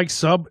Jersey Mike's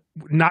sub,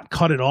 not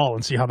cut at all,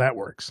 and see how that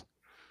works.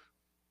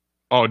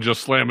 Oh,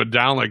 just slam it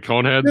down like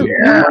Coneheads? Dude,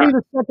 you need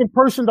a second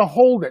person to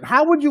hold it.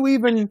 How would you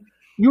even...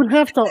 You'd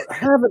have to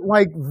have it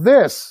like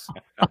this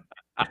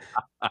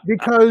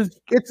because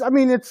it's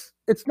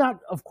not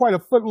of quite a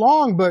foot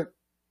long, but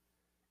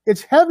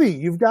it's heavy.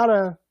 You've got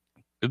to...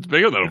 It's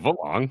bigger than a foot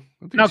long.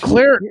 Now,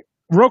 Claire,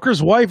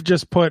 Roker's wife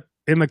just put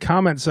in the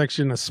comment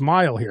section a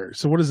smile here.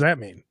 So what does that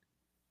mean?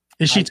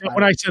 Is she,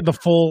 when I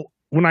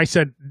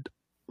said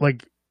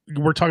like,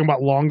 we're talking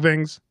about long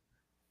things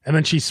and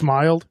then she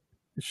smiled?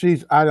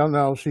 I don't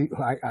know.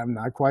 I'm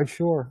not quite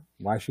sure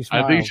why she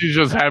smiled. I think she's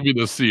just happy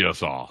to see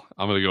us all.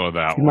 I'm going to go with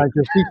that she one. Might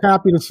just be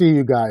happy to see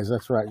you guys.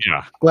 That's right.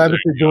 Yeah. Glad that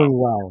you're doing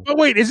well. But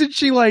wait, isn't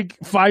she like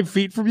 5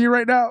 feet from you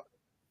right now?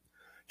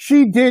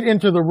 She did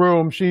enter the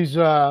room. She's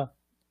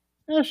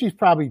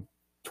probably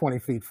 20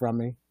 feet from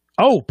me.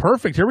 Oh,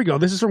 perfect. Here we go.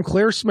 This is from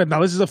Claire Smith.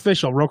 Now, this is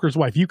official. Roker's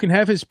wife. You can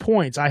have his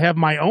points. I have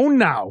my own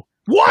now.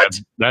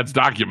 What? That's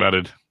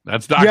documented.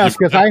 That's documented. Yes,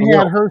 because I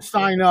had her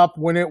sign up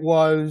when it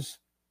was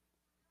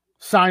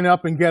sign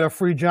up and get a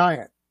free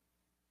giant.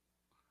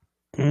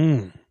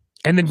 And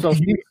then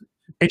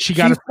she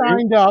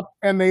signed up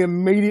and they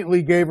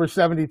immediately gave her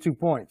 72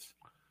 points.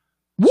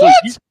 What?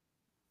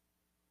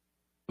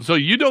 So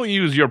you don't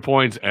use your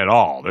points at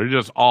all. They're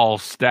just all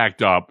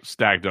stacked up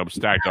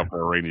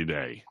for a rainy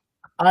day.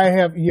 I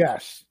have,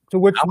 yes. To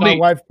which my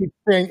wife keeps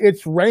saying,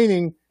 it's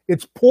raining,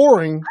 it's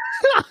pouring.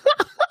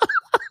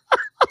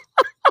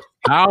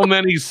 How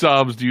many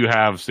subs do you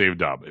have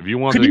saved up? If you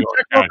want to can you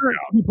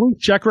please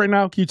check right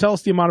now? Can you tell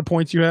us the amount of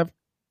points you have?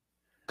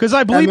 Because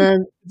I believe I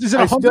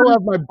still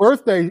have my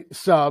birthday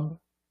sub.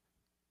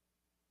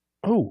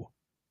 Oh,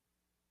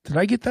 did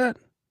I get that?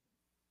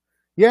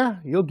 Yeah,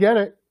 you'll get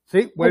it.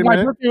 See, wait a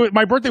minute.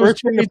 My birthday was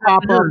 2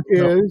 pop up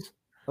is.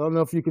 I don't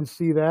know if you can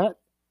see that.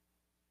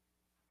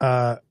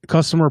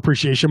 Customer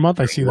Appreciation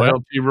Month. I see that.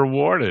 Loyalty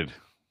rewarded.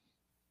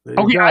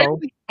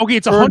 Okay,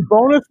 it's a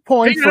bonus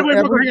point for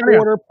every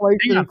order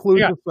placed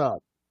includes a sub.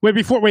 Wait.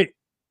 Before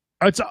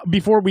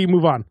we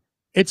move on,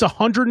 it's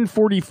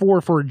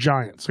 144 for a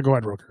giant. So go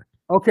ahead, Roker.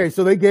 Okay,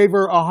 so they gave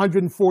her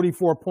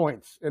 144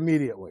 points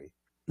immediately.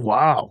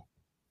 Wow.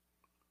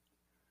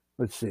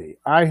 Let's see.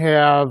 I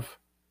have.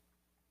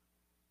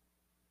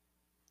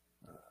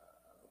 Let's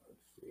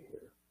see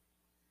here.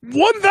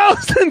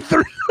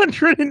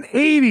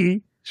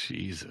 1,380.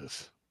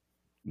 Jesus.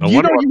 No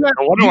wonder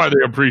why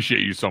they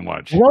appreciate you so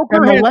much. And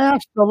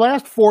the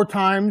last 4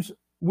 times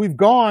we've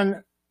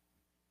gone,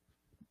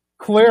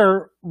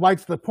 Claire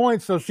likes the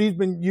points, so she's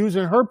been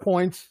using her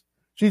points.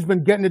 She's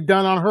been getting it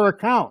done on her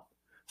account.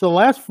 So the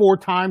last 4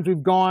 times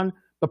we've gone,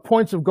 the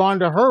points have gone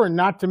to her and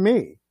not to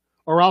me.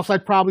 Or else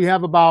I'd probably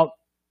have about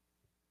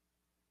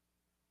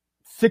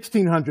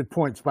 1,600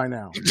 points by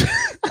now.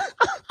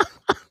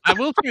 I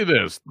will tell you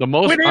this: the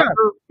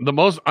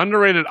most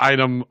underrated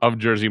item of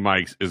Jersey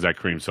Mike's is that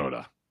cream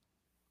soda.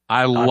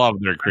 I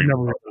love their cream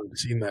soda. I've never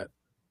seen that.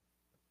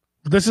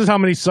 This is how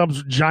many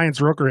subs Giants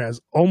Rooker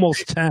has.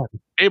 Almost 10.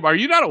 Abe, are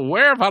you not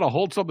aware of how to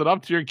hold something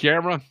up to your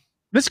camera?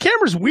 This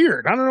camera's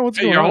weird. I don't know what's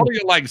going on. You're holding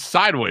it like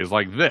sideways,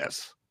 like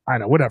this. I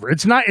know, whatever.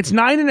 It's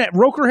 9.5.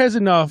 Roker has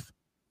enough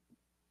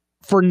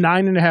for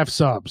 9.5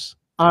 subs.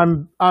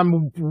 I'm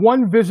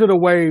one visit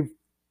away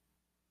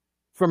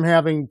from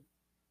having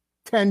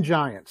 10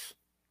 Giants,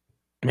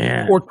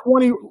 Man. or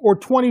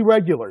 20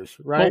 regulars,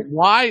 right?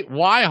 But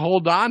why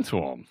hold on to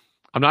them?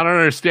 I'm not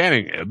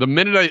understanding. The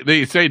minute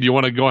they say, "Do you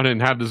want to go ahead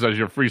and have this as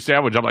your free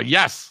sandwich?" I'm like,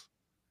 "Yes,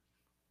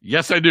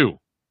 I do."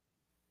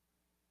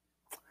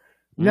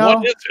 No.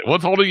 What is it?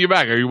 What's holding you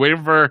back? Are you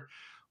waiting for?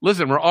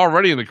 Listen, we're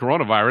already in the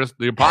coronavirus.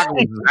 The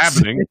apocalypse is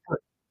happening.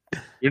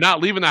 You're not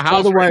leaving the house.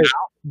 By the way, right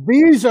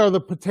these are the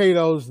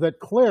potatoes that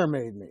Claire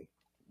made me.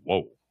 now.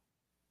 Whoa.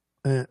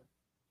 Uh,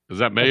 Is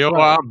that mayo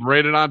right.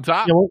 braided on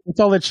top? yeah, what's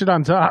all that shit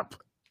on top?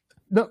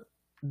 No,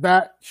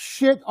 that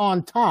shit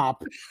on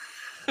top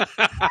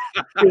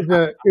is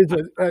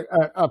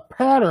a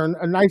pattern,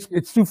 a nice.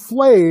 It's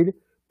souffled,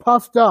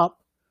 puffed up,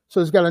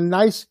 so it's got a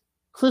nice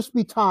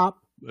crispy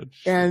top,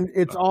 and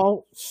it's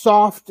all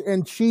soft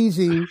and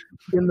cheesy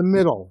in the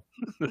middle.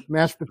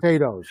 Mashed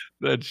potatoes.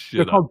 That shit.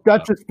 They're called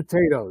Duchess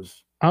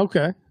potatoes.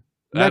 Okay.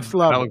 Next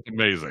level. That looks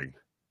amazing.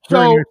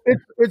 So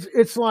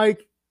it's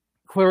like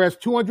Claire has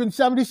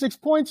 276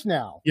 points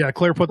now. Yeah,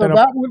 Claire put So that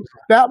up.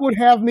 that would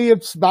have me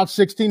at about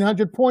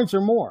 1,600 points or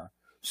more.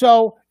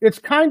 So it's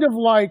kind of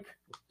like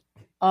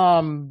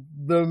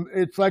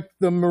the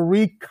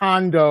Marie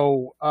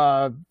Kondo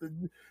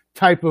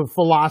type of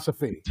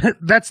philosophy.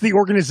 That's the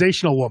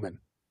organizational woman.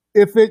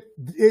 If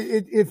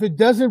it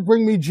doesn't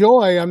bring me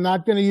joy, I'm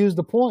not going to use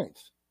the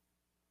points.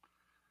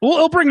 Well,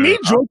 it'll bring me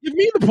joy. Give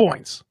me the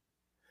points.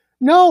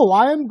 No,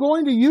 I am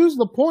going to use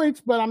the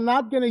points, but I'm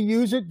not going to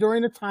use it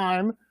during a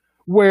time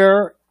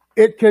where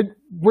it could.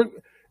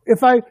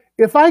 If I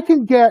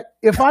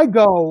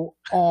go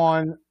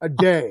on a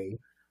day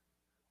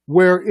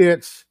where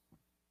it's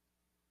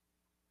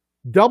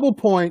double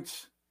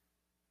points,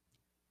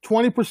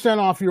 20%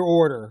 off your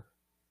order,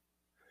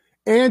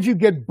 and you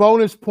get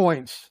bonus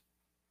points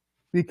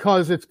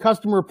because it's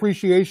Customer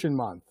Appreciation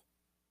Month,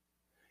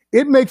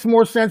 it makes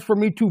more sense for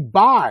me to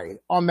buy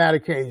on that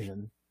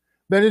occasion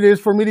than it is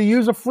for me to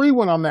use a free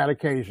one on that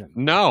occasion.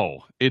 No,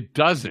 it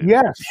doesn't.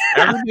 Yes.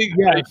 Everything.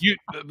 Yes.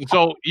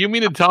 So you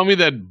mean to tell me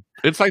that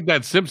it's like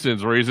that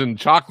Simpsons where he's in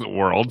chocolate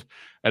world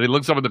and he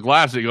looks up at the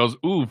glass and he goes,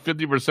 "Ooh,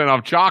 50%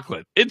 off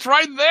chocolate." It's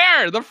right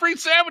there. The free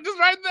sandwich is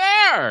right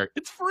there.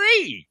 It's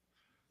free.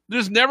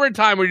 There's never a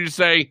time where you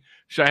say,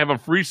 "Should I have a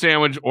free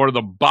sandwich or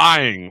the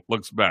buying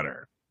looks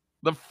better?"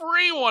 The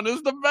free one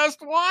is the best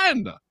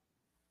one.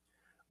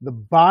 The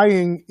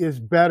buying is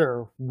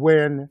better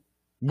when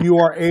you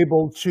are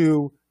able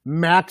to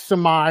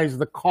maximize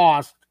the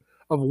cost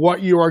of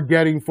what you are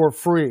getting for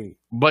free.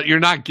 But you're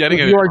not getting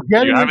it. You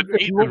haven't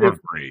eaten it for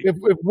free. If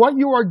what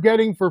you are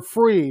getting for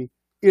free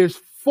is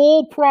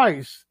full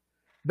price,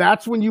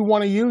 that's when you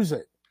want to use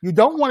it. You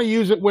don't want to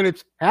use it when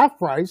it's half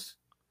price.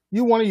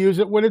 You want to use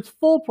it when it's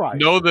full price.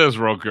 Know this,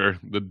 Roker.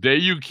 The day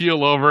you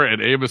keel over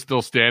and Abe is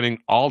still standing,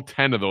 all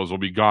 10 of those will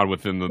be gone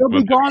within the.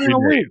 They'll be gone in a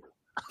week.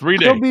 3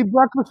 days. It'll be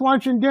breakfast,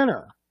 lunch, and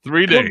dinner.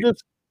 3 days.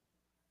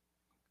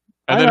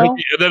 And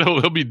then,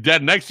 he'll be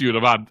dead next to you in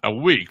about a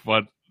week,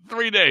 but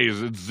 3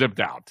 days, it's zipped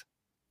out.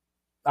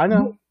 I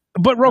know.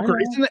 But Roker,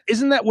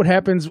 isn't that what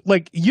happens?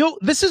 Like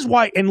this is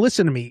why, and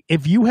listen to me,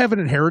 if you have an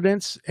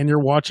inheritance and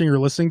you're watching or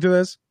listening to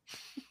this,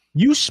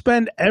 you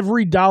spend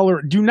every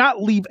dollar. Do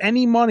not leave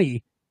any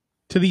money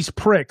to these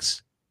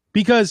pricks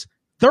because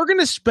they're going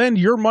to spend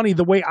your money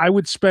the way I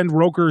would spend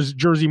Roker's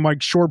Jersey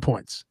Mike short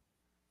points.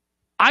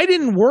 I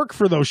didn't work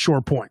for those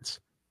short points.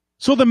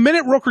 So the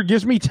minute Roker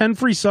gives me 10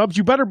 free subs,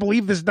 you better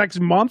believe this next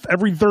month,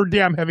 every third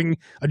day I'm having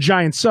a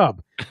giant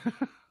sub.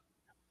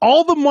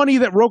 All the money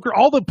that Roker,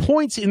 all the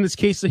points in this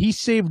case that he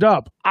saved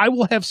up, I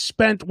will have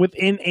spent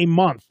within a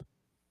month.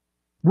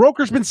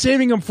 Roker's been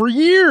saving them for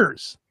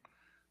years.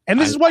 And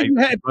this is why you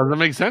had... Doesn't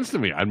make sense to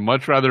me. I'd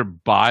much rather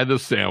buy the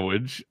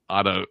sandwich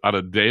on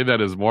a day that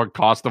is more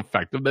cost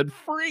effective than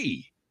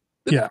free.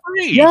 It's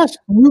free. Yes,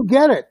 you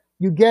get it.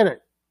 You get it.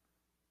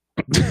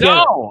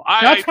 No,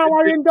 that's how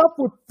I end up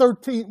with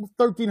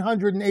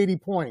 1,380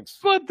 points.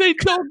 But they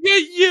don't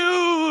get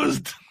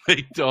used.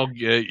 They don't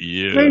get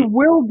used. They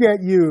will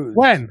get used.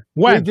 When?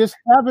 They just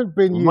haven't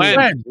been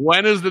used.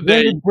 When is the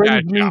day it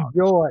brings me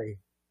joy?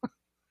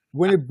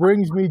 When it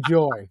brings me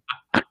joy,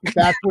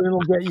 that's when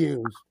it'll get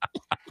used.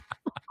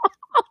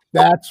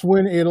 That's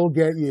when it'll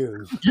get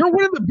used. You're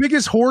one of the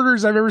biggest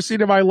hoarders I've ever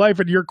seen in my life,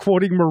 and you're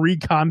quoting Marie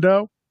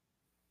Kondo,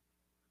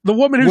 the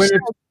woman who.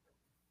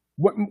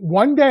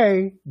 One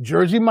day,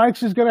 Jersey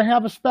Mike's is going to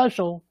have a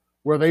special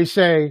where they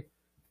say,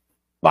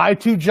 buy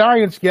 2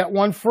 Giants, get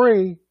 1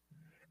 free.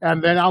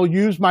 And then I'll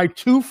use my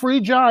 2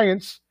 free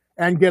Giants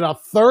and get a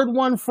 3rd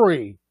one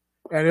free.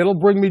 And it'll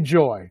bring me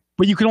joy.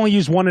 But you can only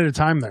use 1 at a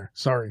time there.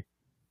 Sorry.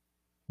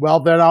 Well,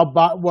 then I'll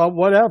buy,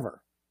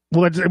 whatever.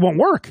 Well, it won't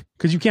work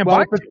because you can't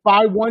buy. If it's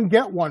buy 1,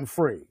 get 1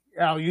 free.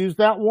 I'll use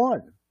that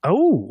 1.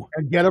 Oh.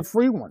 And get a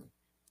free one.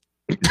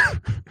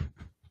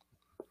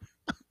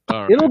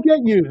 Right. It'll get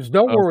used.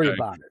 Don't worry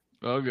about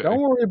it. Okay. Don't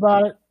worry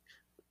about it.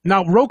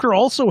 Now, Roker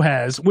also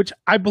has, which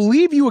I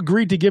believe you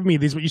agreed to give me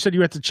these, but you said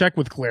you had to check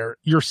with Claire,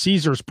 your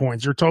Caesars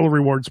points, your total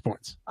rewards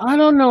points. I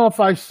don't know if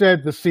I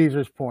said the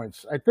Caesars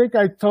points. I think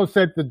I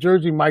said the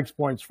Jersey Mike's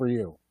points for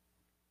you.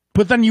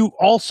 But then you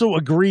also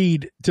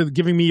agreed to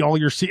giving me all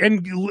your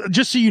and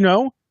just so you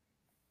know,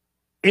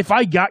 if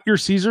I got your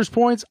Caesars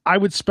points, I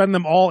would spend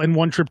them all in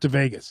one trip to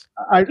Vegas.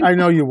 I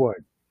know you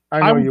would.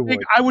 I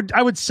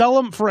would sell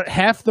them for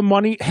half the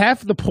money,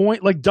 half the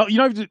point. Like you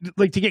know,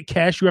 like to get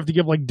cash, you have to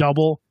give like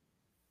double.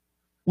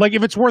 Like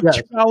if it's worth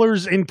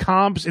 $2 in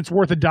comps, it's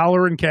worth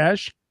 $1 in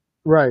cash.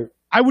 Right.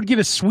 I would get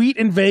a suite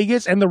in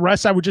Vegas, and the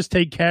rest I would just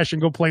take cash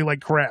and go play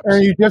like crap.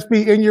 And you'd just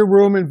be in your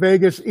room in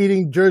Vegas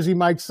eating Jersey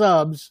Mike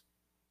subs.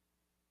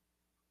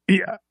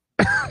 Yeah.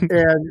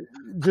 And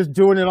just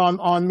doing it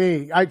on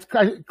me.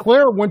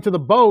 Claire went to the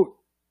boat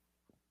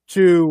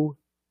to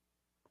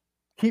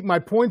keep my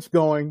points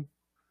going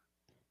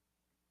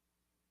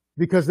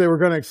because they were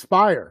going to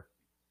expire.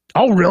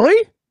 Oh,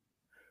 really?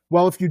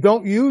 Well, if you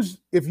don't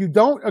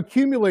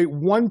accumulate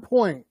 1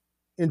 point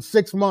in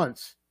 6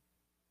 months,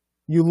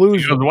 you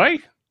lose. The way.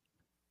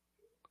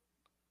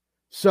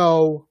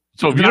 So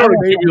if you don't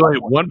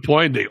accumulate 1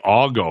 point, they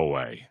all go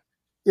away.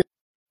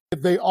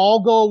 If they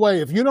all go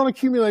away, if you don't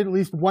accumulate at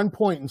least 1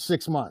 point in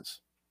 6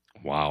 months.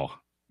 Wow.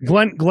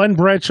 Glenn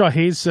Bradshaw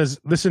Hayes says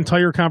this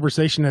entire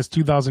conversation has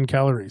 2,000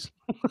 calories.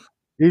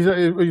 He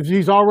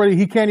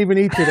can't even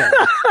eat today.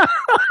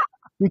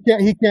 He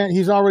can't.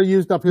 He's already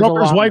used up his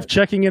Roker's wife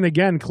checking in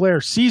again. Claire,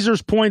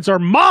 Caesar's points are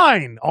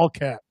mine. All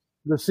cap.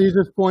 The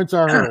Caesar's points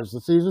are hers. The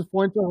Caesar's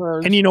points are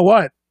hers. And you know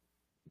what?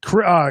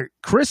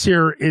 Chris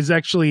here is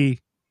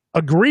actually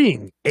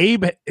agreeing.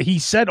 Abe, he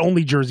said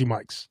only Jersey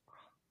Mikes.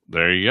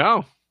 There you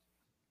go.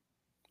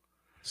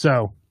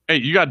 So, hey,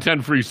 you got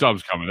 10 free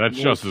subs coming. That's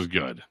just as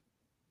good.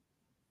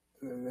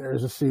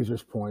 There's a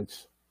Caesar's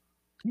points.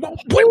 Wait,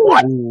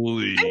 what?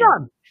 Holy. Hang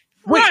on.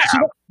 Wait,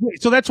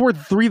 so that's worth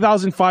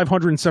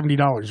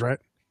 $3,570, right?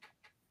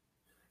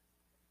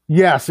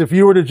 Yes, if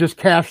you were to just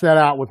cash that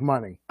out with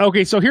money.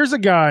 Okay, so here's a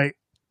guy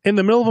in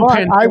the middle of a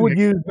pandemic. I would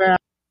use that.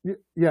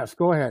 Yes,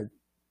 go ahead.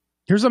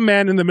 Here's a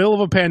man in the middle of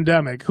a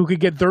pandemic who could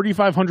get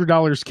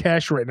 $3,500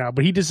 cash right now,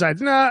 but he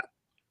decides, nah,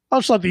 I'll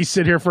just let these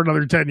sit here for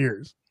another 10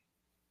 years.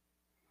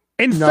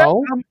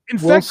 We'll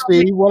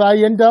see what I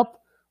end up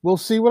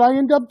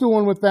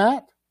doing with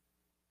that.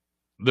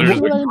 There's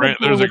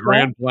a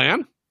grand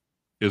plan?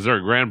 Is there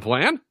a grand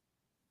plan?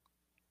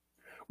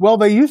 Well,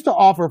 they used to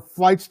offer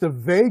flights to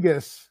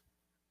Vegas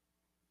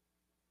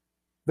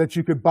that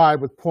you could buy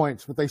with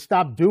points, but they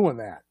stopped doing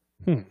that.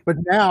 But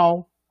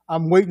now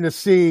I'm waiting to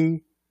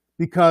see,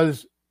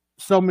 because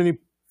so many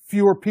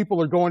fewer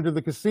people are going to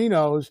the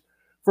casinos.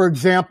 For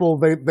example,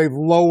 they've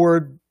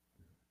lowered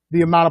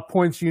the amount of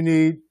points you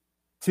need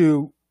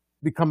to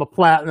become a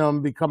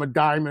platinum, become a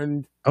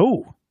diamond.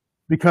 Oh,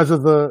 because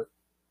of the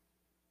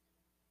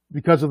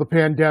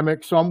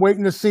pandemic. So I'm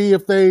waiting to see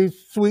if they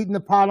sweeten the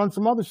pot on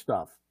some other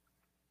stuff.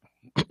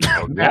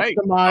 Okay.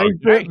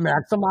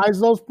 Maximize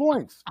those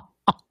points.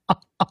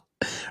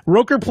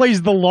 Roker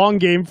plays the long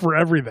game for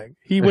everything.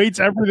 He waits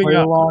everything I play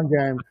up. the long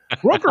game.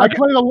 Roker, I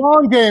play the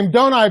long game,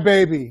 don't I,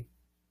 baby?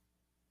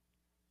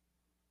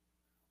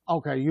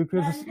 Okay, you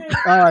could. All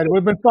right, it would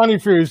have been funny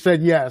if you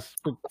said yes,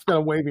 but instead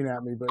of waving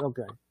at me. But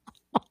okay.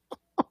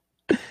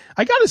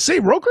 I gotta say,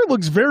 Roker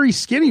looks very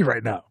skinny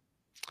right now.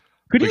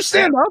 Could you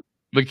stand up?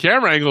 The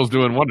camera angle's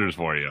doing wonders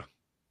for you.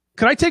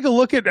 Can I take a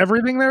look at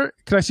everything there?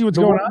 Can I see what's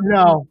going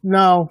on?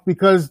 No,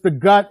 because the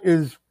gut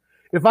is.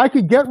 If I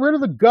could get rid of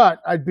the gut,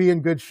 I'd be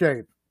in good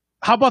shape.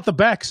 How about the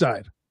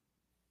backside?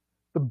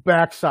 The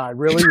backside,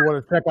 really? You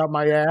want to check out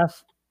my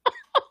ass?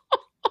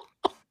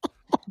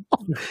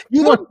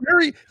 You look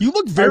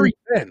very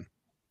thin.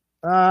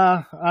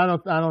 I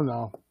don't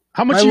know.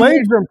 How much? My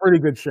legs are in pretty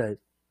good shape.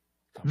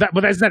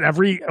 But isn't that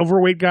every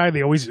overweight guy?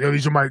 They always,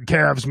 these are my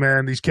calves,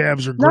 man. These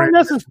calves are great.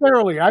 Not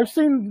necessarily. I've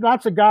seen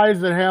lots of guys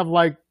that have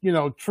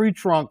tree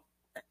trunk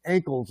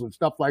ankles and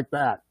stuff like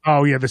that.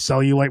 Oh yeah, the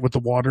cellulite with the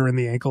water in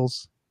the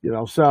ankles.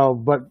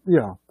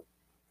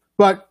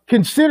 But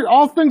consider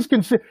all things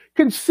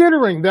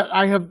considering that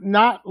I have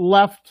not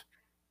left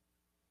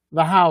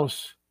the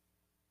house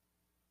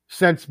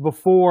since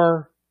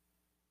before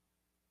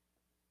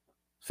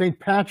St.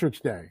 Patrick's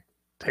Day.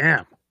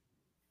 Damn.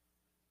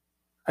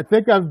 I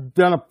think I've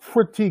done a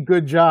pretty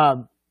good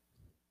job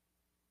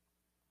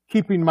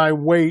keeping my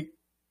weight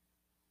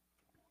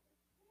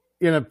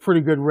in a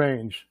pretty good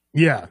range.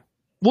 Yeah.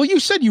 Well,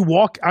 you said you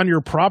walk on your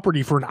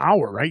property for an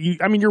hour, right?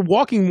 You're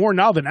walking more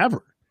now than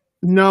ever.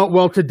 No,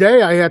 well,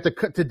 today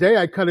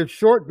I cut it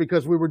short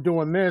because we were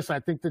doing this. I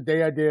think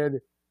today I did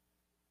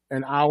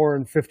an hour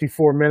and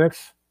 54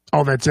 minutes.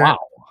 Oh, that's wow. it.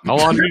 How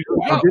long did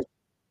you go?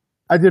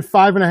 I did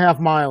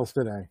 5.5 miles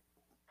today.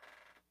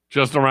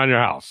 Just around your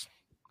house?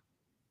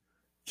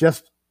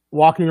 Just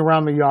walking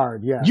around the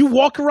yard, yeah. You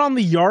walk around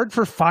the yard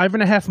for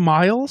 5.5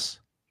 miles?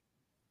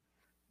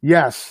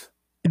 Yes.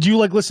 Do you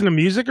listen to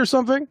music or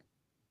something?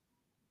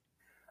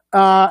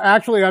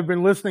 Actually, I've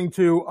been listening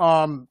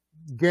to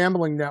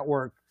Gambling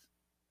Network.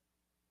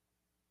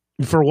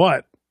 For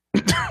what?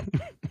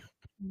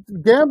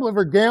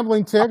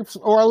 Gambling tips,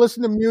 or I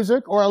listen to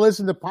music, or I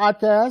listen to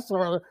podcasts,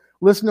 or I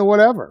listen to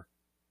whatever.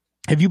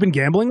 Have you been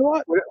gambling a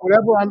lot?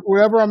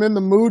 Whatever I'm in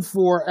the mood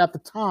for at the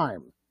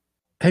time.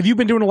 Have you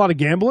been doing a lot of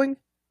gambling?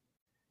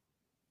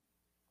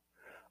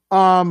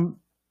 Well,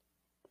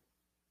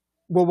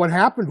 what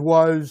happened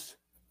was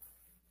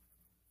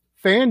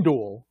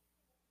FanDuel,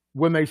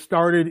 when they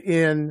started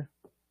in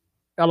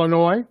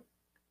Illinois,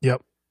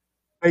 Yep.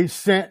 they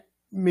sent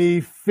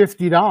me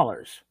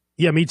 $50.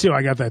 Yeah, me too.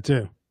 I got that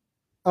too.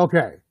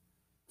 Okay.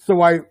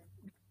 So I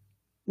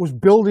was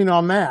building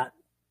on that.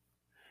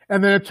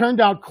 And then it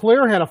turned out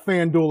Claire had a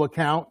FanDuel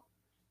account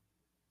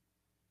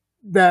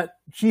that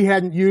she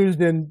hadn't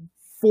used in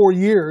 4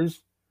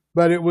 years,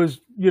 but it was,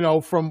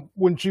 from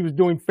when she was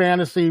doing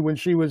fantasy, when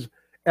she was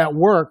at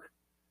work.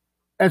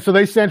 And so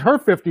they sent her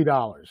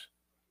 $50.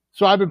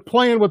 So I've been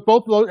playing with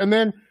both of those. And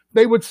then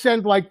they would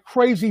send like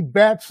crazy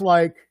bets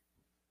like,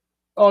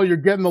 oh, you're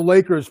getting the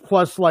Lakers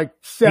plus like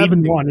 70.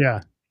 Even one,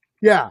 yeah.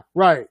 Yeah,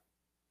 right.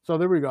 So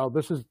there we go.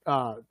 This is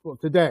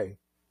today.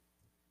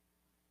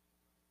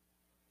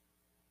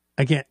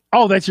 I can't.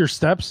 Oh, that's your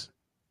steps?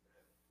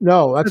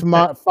 No, that's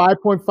my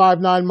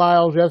 5.59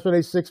 miles. Yesterday,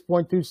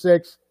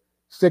 6.26,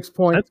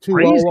 6.20 That's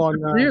crazy. on.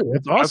 Good for you.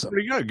 That's That's awesome.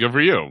 pretty good. Good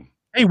for you.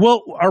 Hey,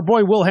 our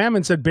boy Will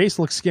Hammond said Base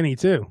looks skinny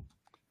too.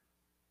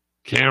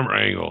 Camera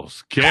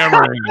angles,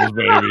 baby.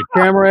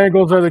 Camera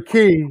angles are the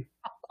key.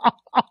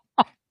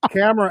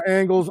 Camera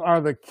angles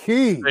are the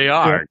key. They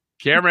are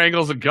camera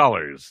angles and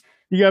colors.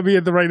 You gotta be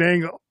at the right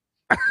angle.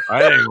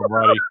 Right angle,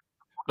 buddy.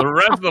 The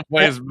rest of the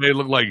place may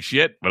look like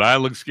shit, but I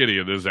look skinny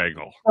at this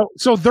angle.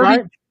 So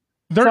 30.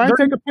 Try and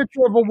take a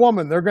picture of a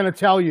woman. They're going to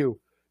tell you,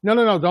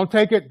 no, don't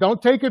take it.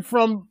 Don't take it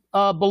from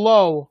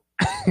below.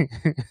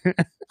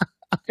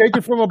 Take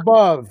it from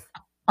above.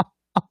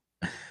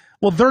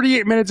 Well,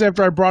 38 minutes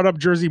after I brought up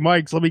Jersey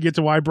Mike's, let me get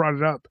to why I brought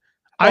it up.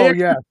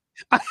 Yeah.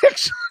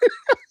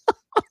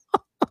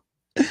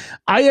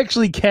 I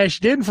actually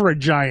cashed in for a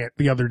Giant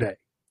the other day.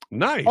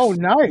 Nice. Oh,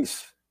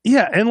 nice.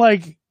 Yeah, and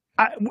like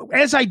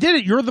as I did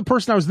it, you're the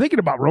person I was thinking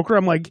about, Roker.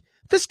 I'm like,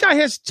 this guy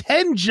has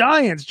 10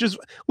 Giants. Just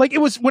like it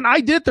was when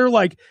I did it, they're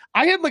like,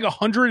 I had like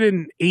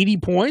 180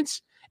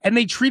 points, and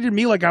they treated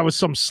me like I was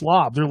some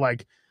slob. They're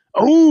like,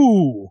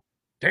 oh,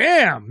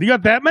 damn, you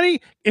got that many?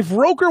 If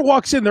Roker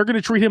walks in, they're going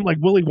to treat him like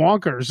Willy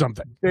Wonka or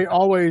something. They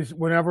always,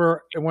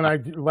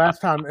 last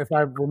time, if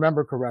I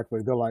remember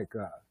correctly, they're like,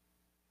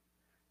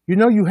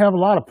 you have a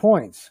lot of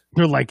points.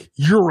 They're like,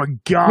 you're a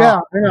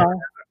god. Yeah.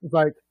 It's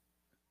like,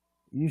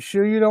 you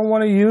sure you don't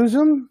want to use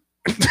them?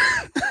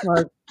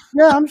 Like,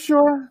 yeah, I'm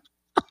sure.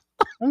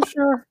 I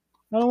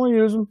don't want to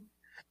use them.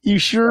 You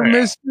sure,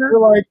 mister? They're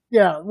like,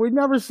 yeah, we've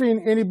never seen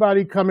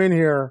anybody come in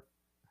here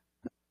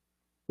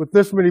with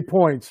this many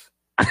points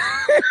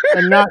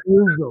and not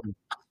use them.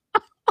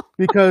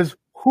 Because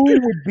who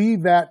would be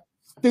that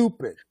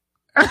stupid?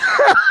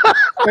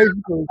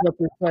 Basically, is what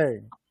they're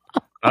saying.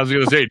 I was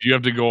going to say, do you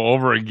have to go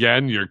over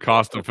again your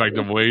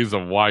cost-effective ways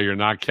of why you're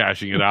not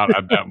cashing it out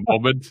at that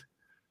moment?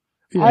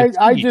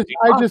 I just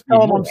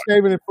tell them I'm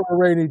saving it for a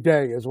rainy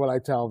day, is what I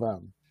tell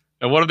them.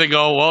 And what if they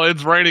go, well,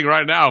 it's raining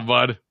right now,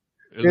 bud.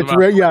 It's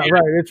raining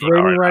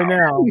right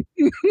now.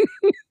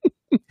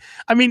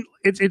 I mean,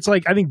 it's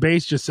like, I think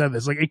Base just said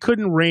this. Like, it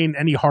couldn't rain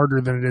any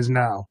harder than it is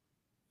now.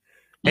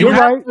 You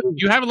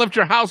haven't left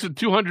your house in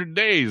 200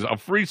 days. A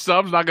free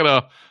sub's not going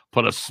to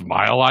put a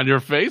smile on your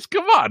face.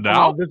 Come on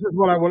now. This is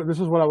what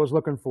I was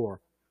looking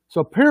for. So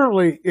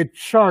apparently it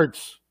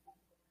charts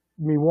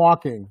me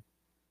walking.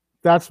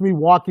 That's me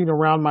walking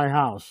around my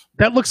house.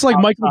 That looks like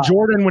Michael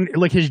Jordan when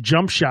like his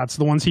jump shots,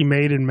 the ones he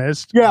made and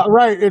missed. Yeah,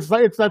 right. That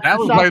looks like the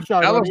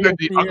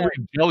ESPN. ugly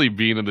jelly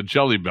bean and the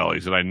jelly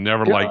bellies that I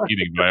never like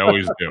eating, but I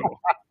always do.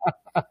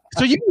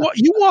 So you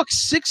walk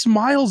 6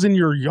 miles in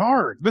your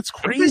yard. That's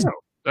crazy.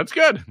 That's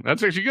good.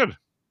 That's actually good.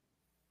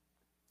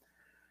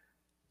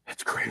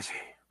 It's crazy.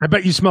 I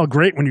bet you smell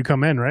great when you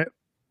come in, right?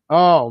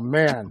 Oh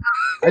man,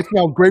 I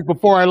smelled great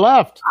before I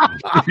left.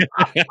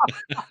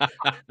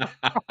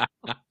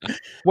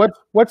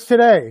 What's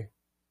today?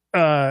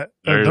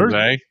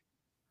 Thursday.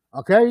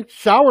 Okay,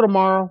 shower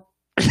tomorrow.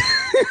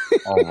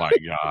 Oh my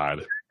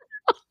god.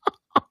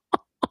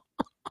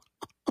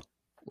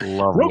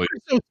 Lovely. Roker's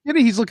so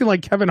skinny, he's looking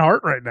like Kevin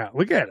Hart right now.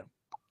 Look at him.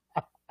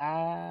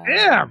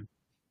 Damn.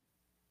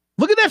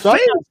 Look at that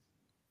face.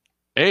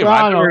 Hey,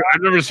 I've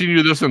never seen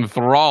you this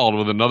enthralled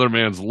with another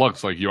man's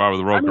looks like you are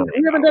with Roker. I mean,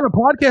 you haven't done a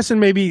podcast in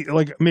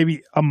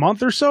maybe a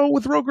month or so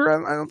with Roker.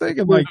 I don't think.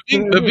 Like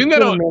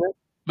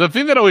the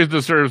thing that always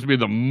disturbs me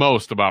the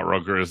most about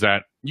Roker is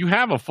that you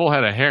have a full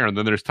head of hair, and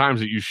then there's times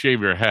that you shave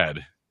your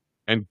head.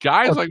 And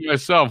guys like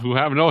myself who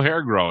have no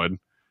hair growing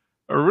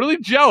are really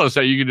jealous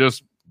that you can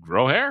just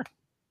grow hair.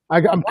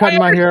 I'm cutting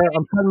my hair.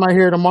 I'm cutting my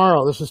hair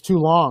tomorrow. This is too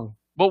long.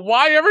 But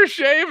why ever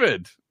shave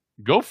it?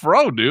 Go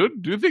fro,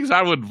 dude. Do things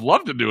I would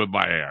love to do with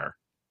my hair.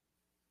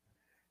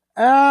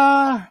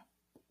 I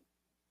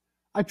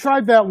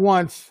tried that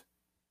once.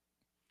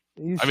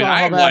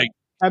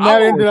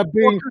 That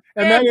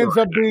ends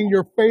up being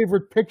your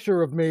favorite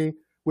picture of me,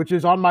 which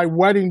is on my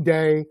wedding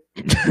day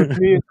with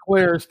me and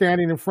Claire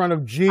standing in front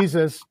of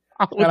Jesus,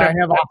 and I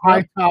have a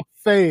high top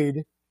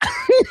fade.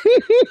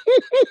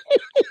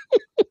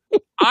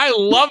 I I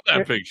love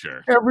that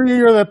picture. Every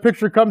year that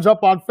picture comes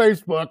up on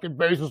Facebook, and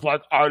Bass is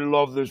like, I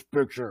love this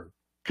picture.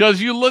 Because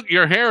you look,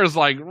 your hair is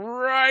like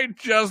right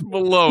just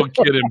below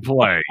Kid and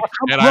Play.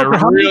 And I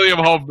really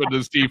am hoping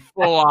to see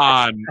full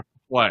on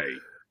Play.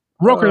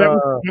 Roker,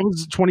 that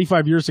was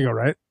 25 years ago,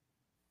 right?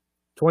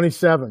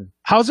 27.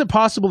 How's it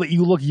possible that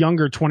you look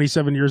younger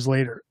 27 years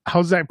later?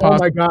 How's that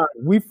possible? Oh my God.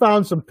 We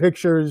found some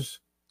pictures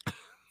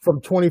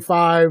from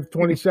 25,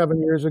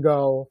 27 years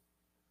ago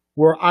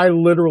where I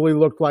literally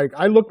looked like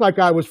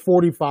I was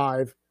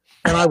 45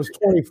 and I was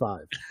 25.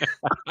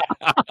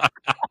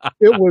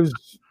 It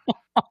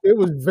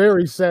was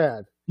very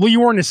sad. Well,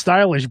 you weren't as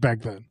stylish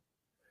back then.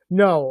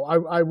 No,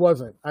 I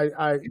wasn't.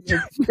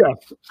 Yes,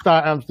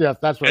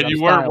 that's right. And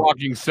you weren't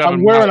walking 7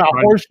 I'm wearing a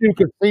Horseshoe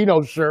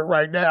Casino shirt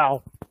right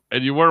now.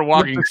 And you weren't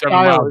walking 7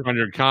 miles on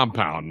your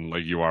compound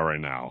like you are right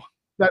now.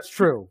 That's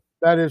true.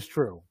 That is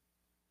true.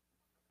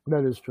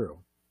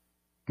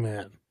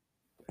 Man.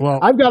 Well,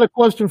 I've got a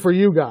question for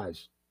you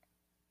guys.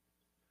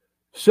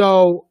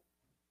 So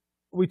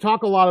we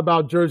talk a lot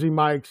about Jersey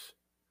Mike's.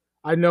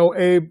 I know,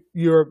 Abe,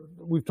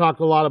 we've talked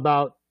a lot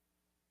about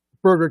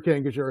Burger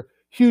King because you're a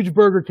huge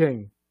Burger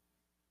King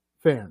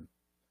fan.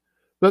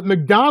 But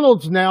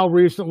McDonald's now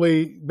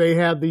recently, they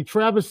had the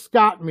Travis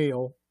Scott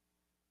meal,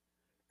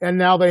 and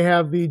now they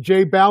have the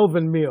J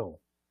Balvin meal.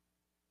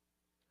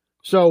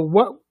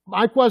 So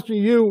my question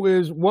to you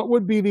is, what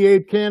would be the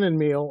Abe Cannon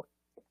meal,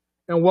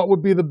 and what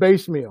would be the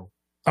base meal?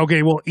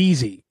 Okay, well,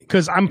 easy,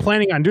 because I'm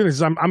planning on doing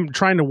this. I'm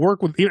trying to work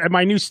at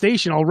my new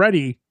station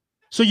already.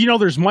 So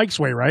there's Mike's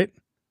Way, right?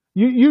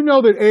 You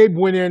know that Abe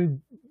went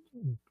in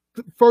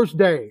first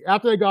day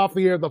after they got off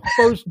the air, the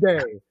first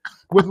day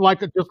with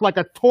just like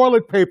a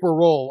toilet paper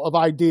roll of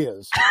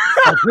ideas.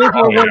 Like, here's what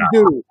I want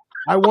to do.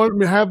 I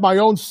want to have my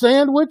own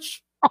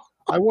sandwich.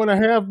 I want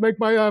to make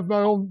my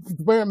own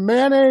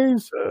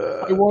mayonnaise.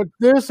 I want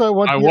this. I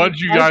want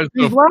you guys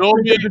to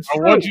film me. I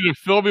want you to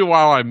film me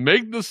while I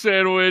make the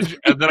sandwich,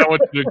 and then I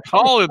want you to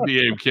call it the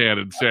Abe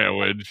Cannon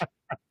sandwich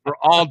for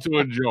all to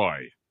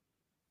enjoy.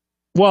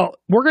 Well,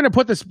 we're going to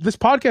put this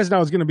podcast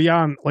now is going to be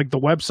on like the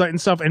website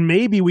and stuff, and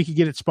maybe we could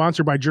get it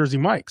sponsored by Jersey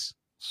Mike's.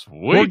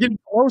 Sweet. We're getting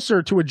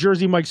closer to a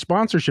Jersey Mike's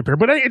sponsorship here,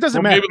 but it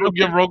doesn't matter. Maybe we'll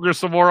give Roker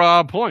some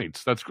more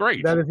points. That's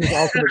great. That is his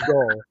ultimate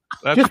goal.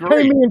 That's Just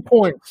great. pay me in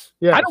points.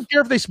 Yes. I don't care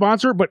if they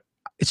sponsor, but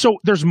so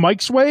there's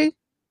Mike's Way,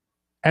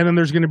 and then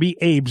there's going to be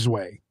Abe's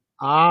Way.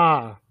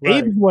 Right.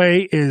 Abe's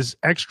Way is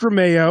extra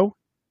mayo,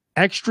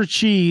 extra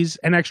cheese,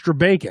 and extra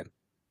bacon.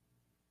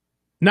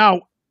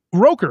 Now,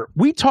 Roker,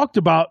 we talked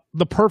about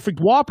the perfect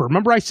Whopper.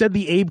 Remember I said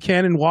the Abe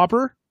Cannon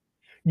Whopper?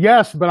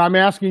 Yes, but I'm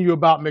asking you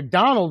about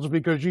McDonald's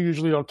because you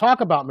usually don't talk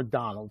about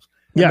McDonald's.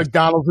 And Yes.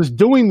 McDonald's is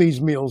doing these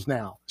meals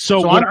now.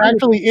 So I'm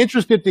actually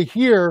interested to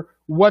hear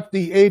what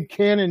the Abe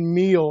Cannon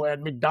meal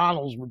at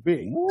McDonald's would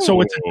be.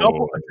 So it's a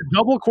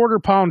double quarter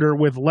pounder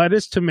with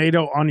lettuce,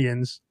 tomato,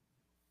 onions,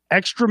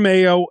 extra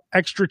mayo,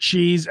 extra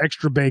cheese,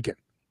 extra bacon.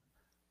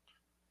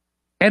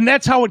 And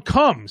that's how it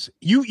comes.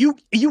 You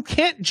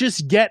can't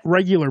just get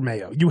regular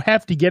mayo. You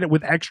have to get it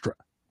with extra.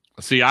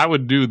 See, I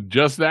would do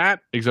just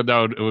that, except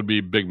it would be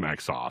Big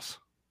Mac sauce.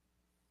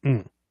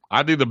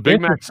 I think the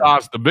Big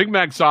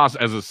Mac sauce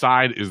as a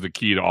side is the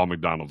key to all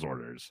McDonald's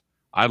orders.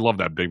 I love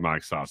that Big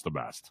Mac sauce the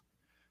best.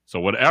 So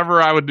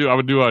whatever I would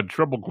do a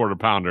triple quarter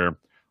pounder,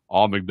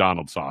 all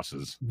McDonald's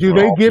sauces. Do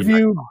they give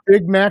you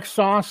Big Mac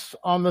sauce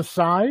on the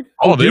side?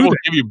 Oh, they will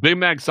give you Big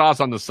Mac sauce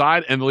on the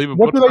side, and they'll even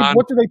what do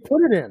they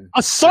put it in?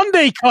 A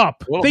sundae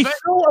cup. They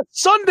fill a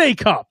sundae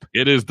cup.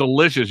 It is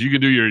delicious. You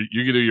can do your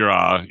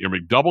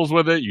McDoubles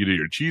with it. You can do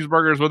your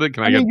cheeseburgers with it.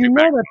 Can I get Big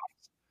Mac?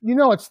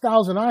 It's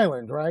Thousand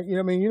Island, right?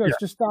 It's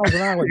just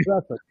Thousand Island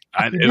dressing.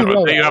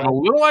 You have a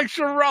little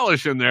extra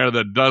relish in there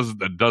that does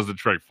the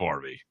trick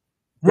for me.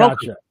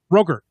 Gotcha.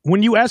 Roker,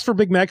 when you ask for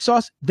Big Mac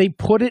sauce, they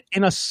put it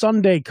in a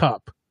sundae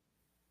cup.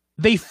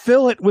 They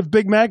fill it with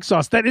Big Mac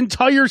sauce. That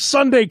entire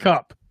sundae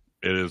cup.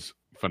 It is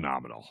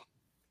phenomenal.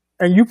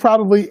 And you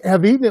probably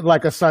have eaten it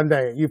like a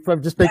sundae. You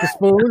just take a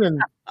spoon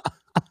and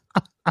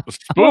a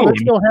spoon. There's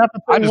still half the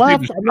thing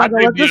left. I'm not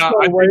gonna let this go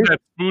away. That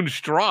spoon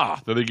straw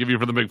that they give you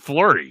for the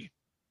McFlurry.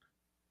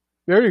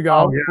 There you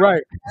go. Oh, yeah.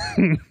 Right.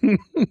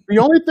 The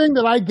only thing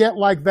that I get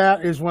like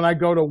that is when I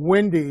go to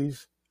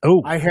Wendy's.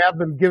 Oh, I have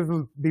them give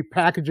them the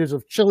packages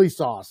of chili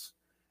sauce,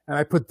 and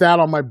I put that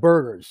on my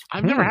burgers.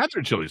 I've never had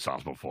their chili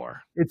sauce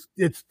before. It's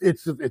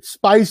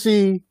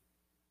spicy.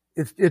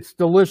 It's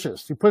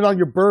delicious. You put it on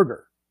your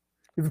burger.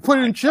 If you put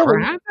it in chili,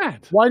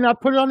 why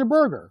not put it on your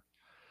burger?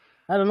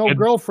 I had an old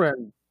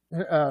girlfriend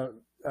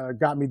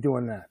got me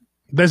doing that.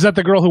 Is that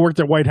the girl who worked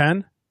at White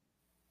Hen?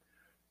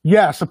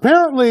 Yes,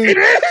 apparently it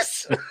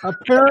is.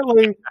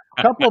 Apparently,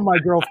 a couple of my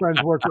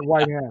girlfriends worked at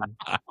White Hen.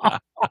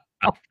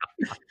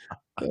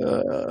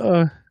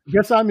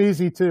 Guess I'm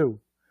easy too.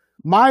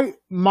 My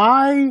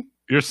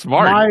You're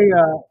smart.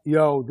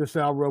 This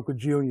Al Roker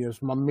Jr.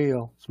 is my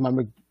meal. It's my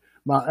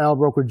Al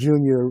Roker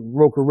Jr.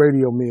 Roker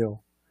Radio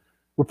meal.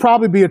 Would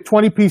probably be a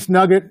 20-piece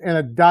nugget and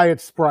a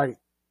diet Sprite.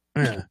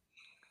 Yeah,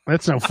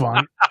 that's no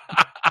fun.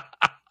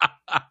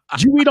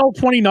 Did you eat all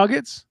 20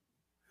 nuggets?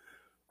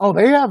 Oh,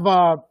 they have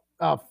a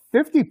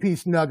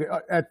 50-piece nugget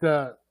at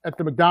the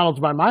McDonald's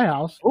by my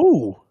house.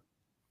 Ooh.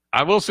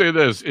 I will say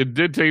this. It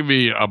did take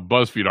me a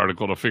BuzzFeed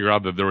article to figure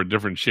out that there were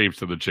different shapes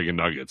to the chicken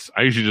nuggets.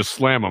 I usually just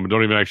slam them and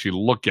don't even actually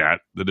look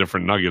at the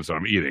different nuggets that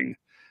I'm eating.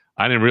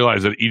 I didn't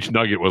realize that each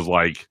nugget was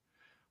like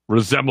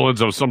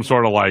resemblance of some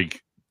sort of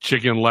like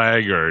chicken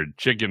leg or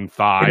chicken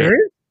thigh.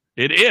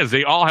 It is.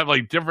 They all have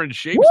like different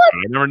shapes.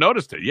 I never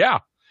noticed it. Yeah.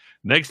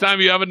 Next time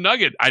you have a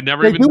nugget, I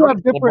never even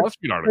noticed the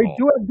BuzzFeed article. They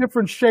do have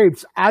different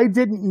shapes. I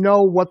didn't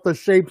know what the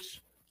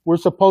shapes were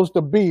supposed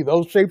to be.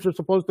 Those shapes are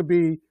supposed to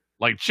be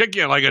like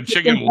chicken, like a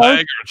chicken leg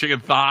or a chicken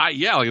thigh.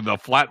 Yeah, like the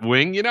flat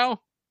wing, you know?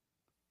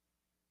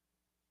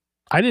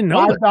 I didn't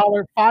know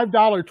 $5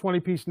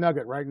 20-piece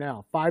nugget right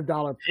now.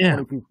 $5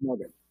 20-piece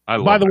nugget.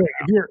 By the way,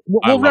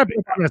 we'll wrap it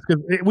up on this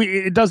because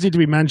it does need to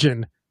be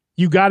mentioned.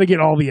 You got to get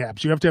all the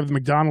apps. You have to have the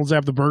McDonald's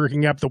app, the Burger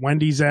King app, the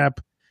Wendy's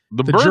app.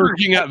 The Burger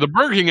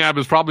King app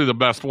is probably the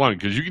best one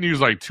because you can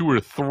use like 2 or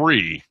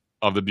 3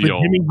 of the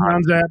deal. The Jimmy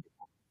John's app.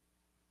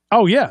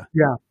 Oh yeah.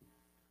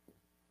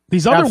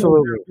 These other ones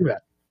do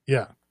that.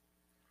 Yeah.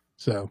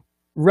 So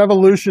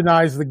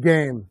revolutionize the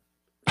game.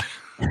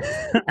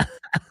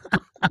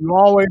 You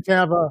always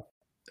have on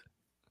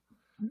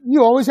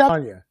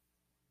you.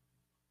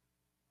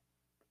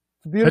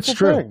 It's a beautiful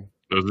thing.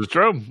 This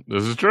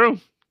is true.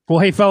 Well,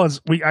 hey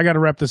fellas, I got to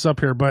wrap this up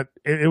here, but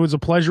it was a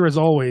pleasure as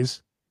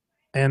always.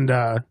 And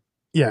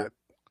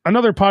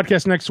another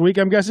podcast next week.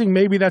 I'm guessing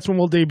maybe that's when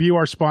we'll debut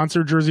our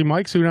sponsor, Jersey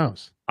Mike's. Who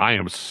knows? I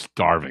am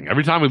starving.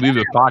 Every time we leave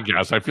this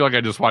podcast, I feel like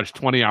I just watched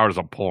 20 hours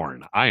of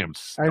porn. I am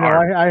starving.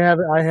 I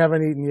know. I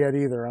haven't eaten yet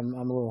either. I'm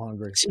a little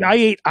hungry. See,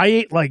 I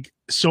ate like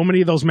so many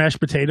of those mashed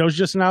potatoes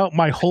just now.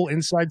 My whole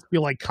insides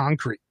feel like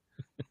concrete.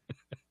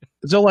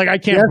 So like I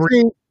can't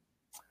breathe.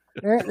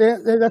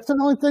 That's the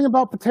only thing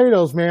about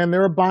potatoes, man.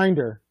 They're a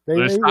binder. They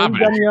gum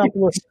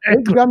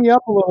you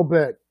up a little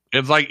bit.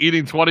 It's like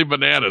eating 20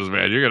 bananas,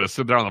 man. You're going to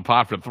sit there on the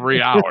pot for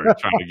 3 hours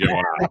trying to get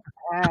one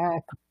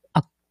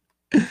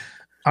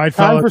out.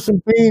 Time for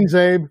some beans,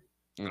 Abe.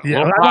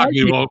 Yeah,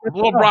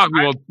 little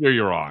broccoli won't steer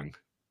you wrong.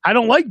 I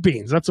don't like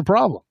beans. That's a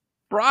problem.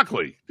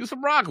 Broccoli. Do some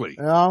broccoli.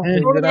 Well,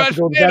 go to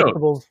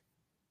vegetables.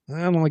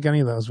 I don't like any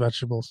of those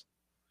vegetables.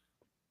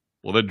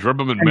 Well, then drip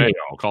them in mayo.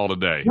 I'll call it a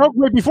day. No,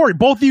 wait, before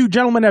both of you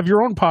gentlemen have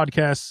your own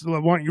podcasts, why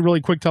don't you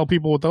really quick tell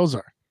people what those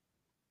are?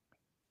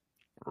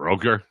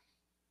 Roker.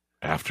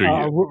 After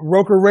you.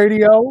 Roker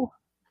Radio.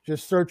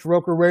 Just search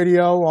Roker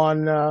Radio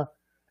on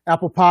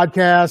Apple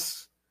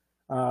Podcasts,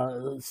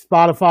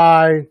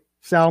 Spotify,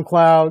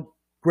 SoundCloud.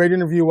 Great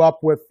interview up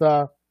with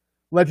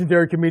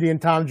legendary comedian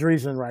Tom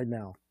Dreesen right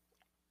now.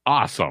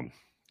 Awesome.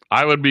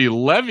 I would be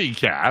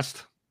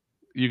LevyCast.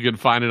 You can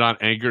find it on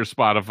Anchor,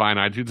 Spotify, and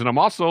iTunes. And I'm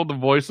also the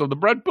voice of the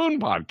Brett Boone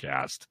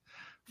podcast,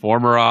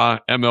 former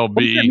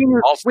MLB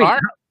All-Star.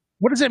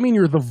 What does that mean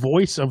you're the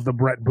voice of the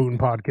Brett Boone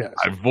podcast?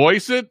 I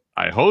voice it,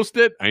 I host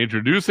it, I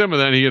introduce him,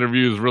 and then he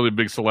interviews really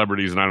big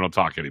celebrities, and I don't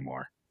talk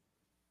anymore.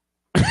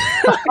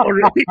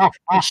 Really?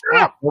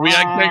 We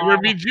had Ken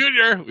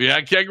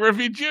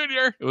Griffey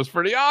Jr. It was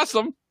pretty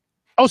awesome.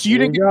 Oh, so you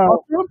didn't get to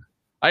him?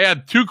 I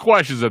had 2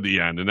 questions at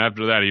the end, and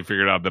after that, he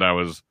figured out that I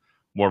was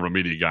more of a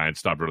media guy and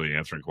stopped really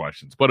answering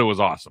questions. But it was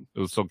awesome.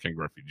 It was so Ken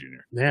Griffey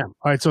Jr. Yeah. All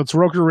right, so it's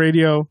Roker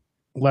Radio,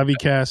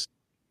 LevyCast,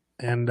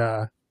 and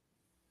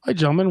hi,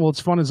 gentlemen. Well,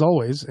 it's fun as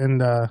always,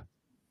 and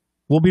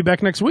we'll be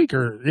back next week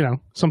or,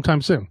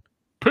 sometime soon.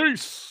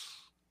 Peace.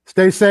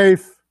 Stay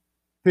safe.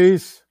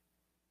 Peace.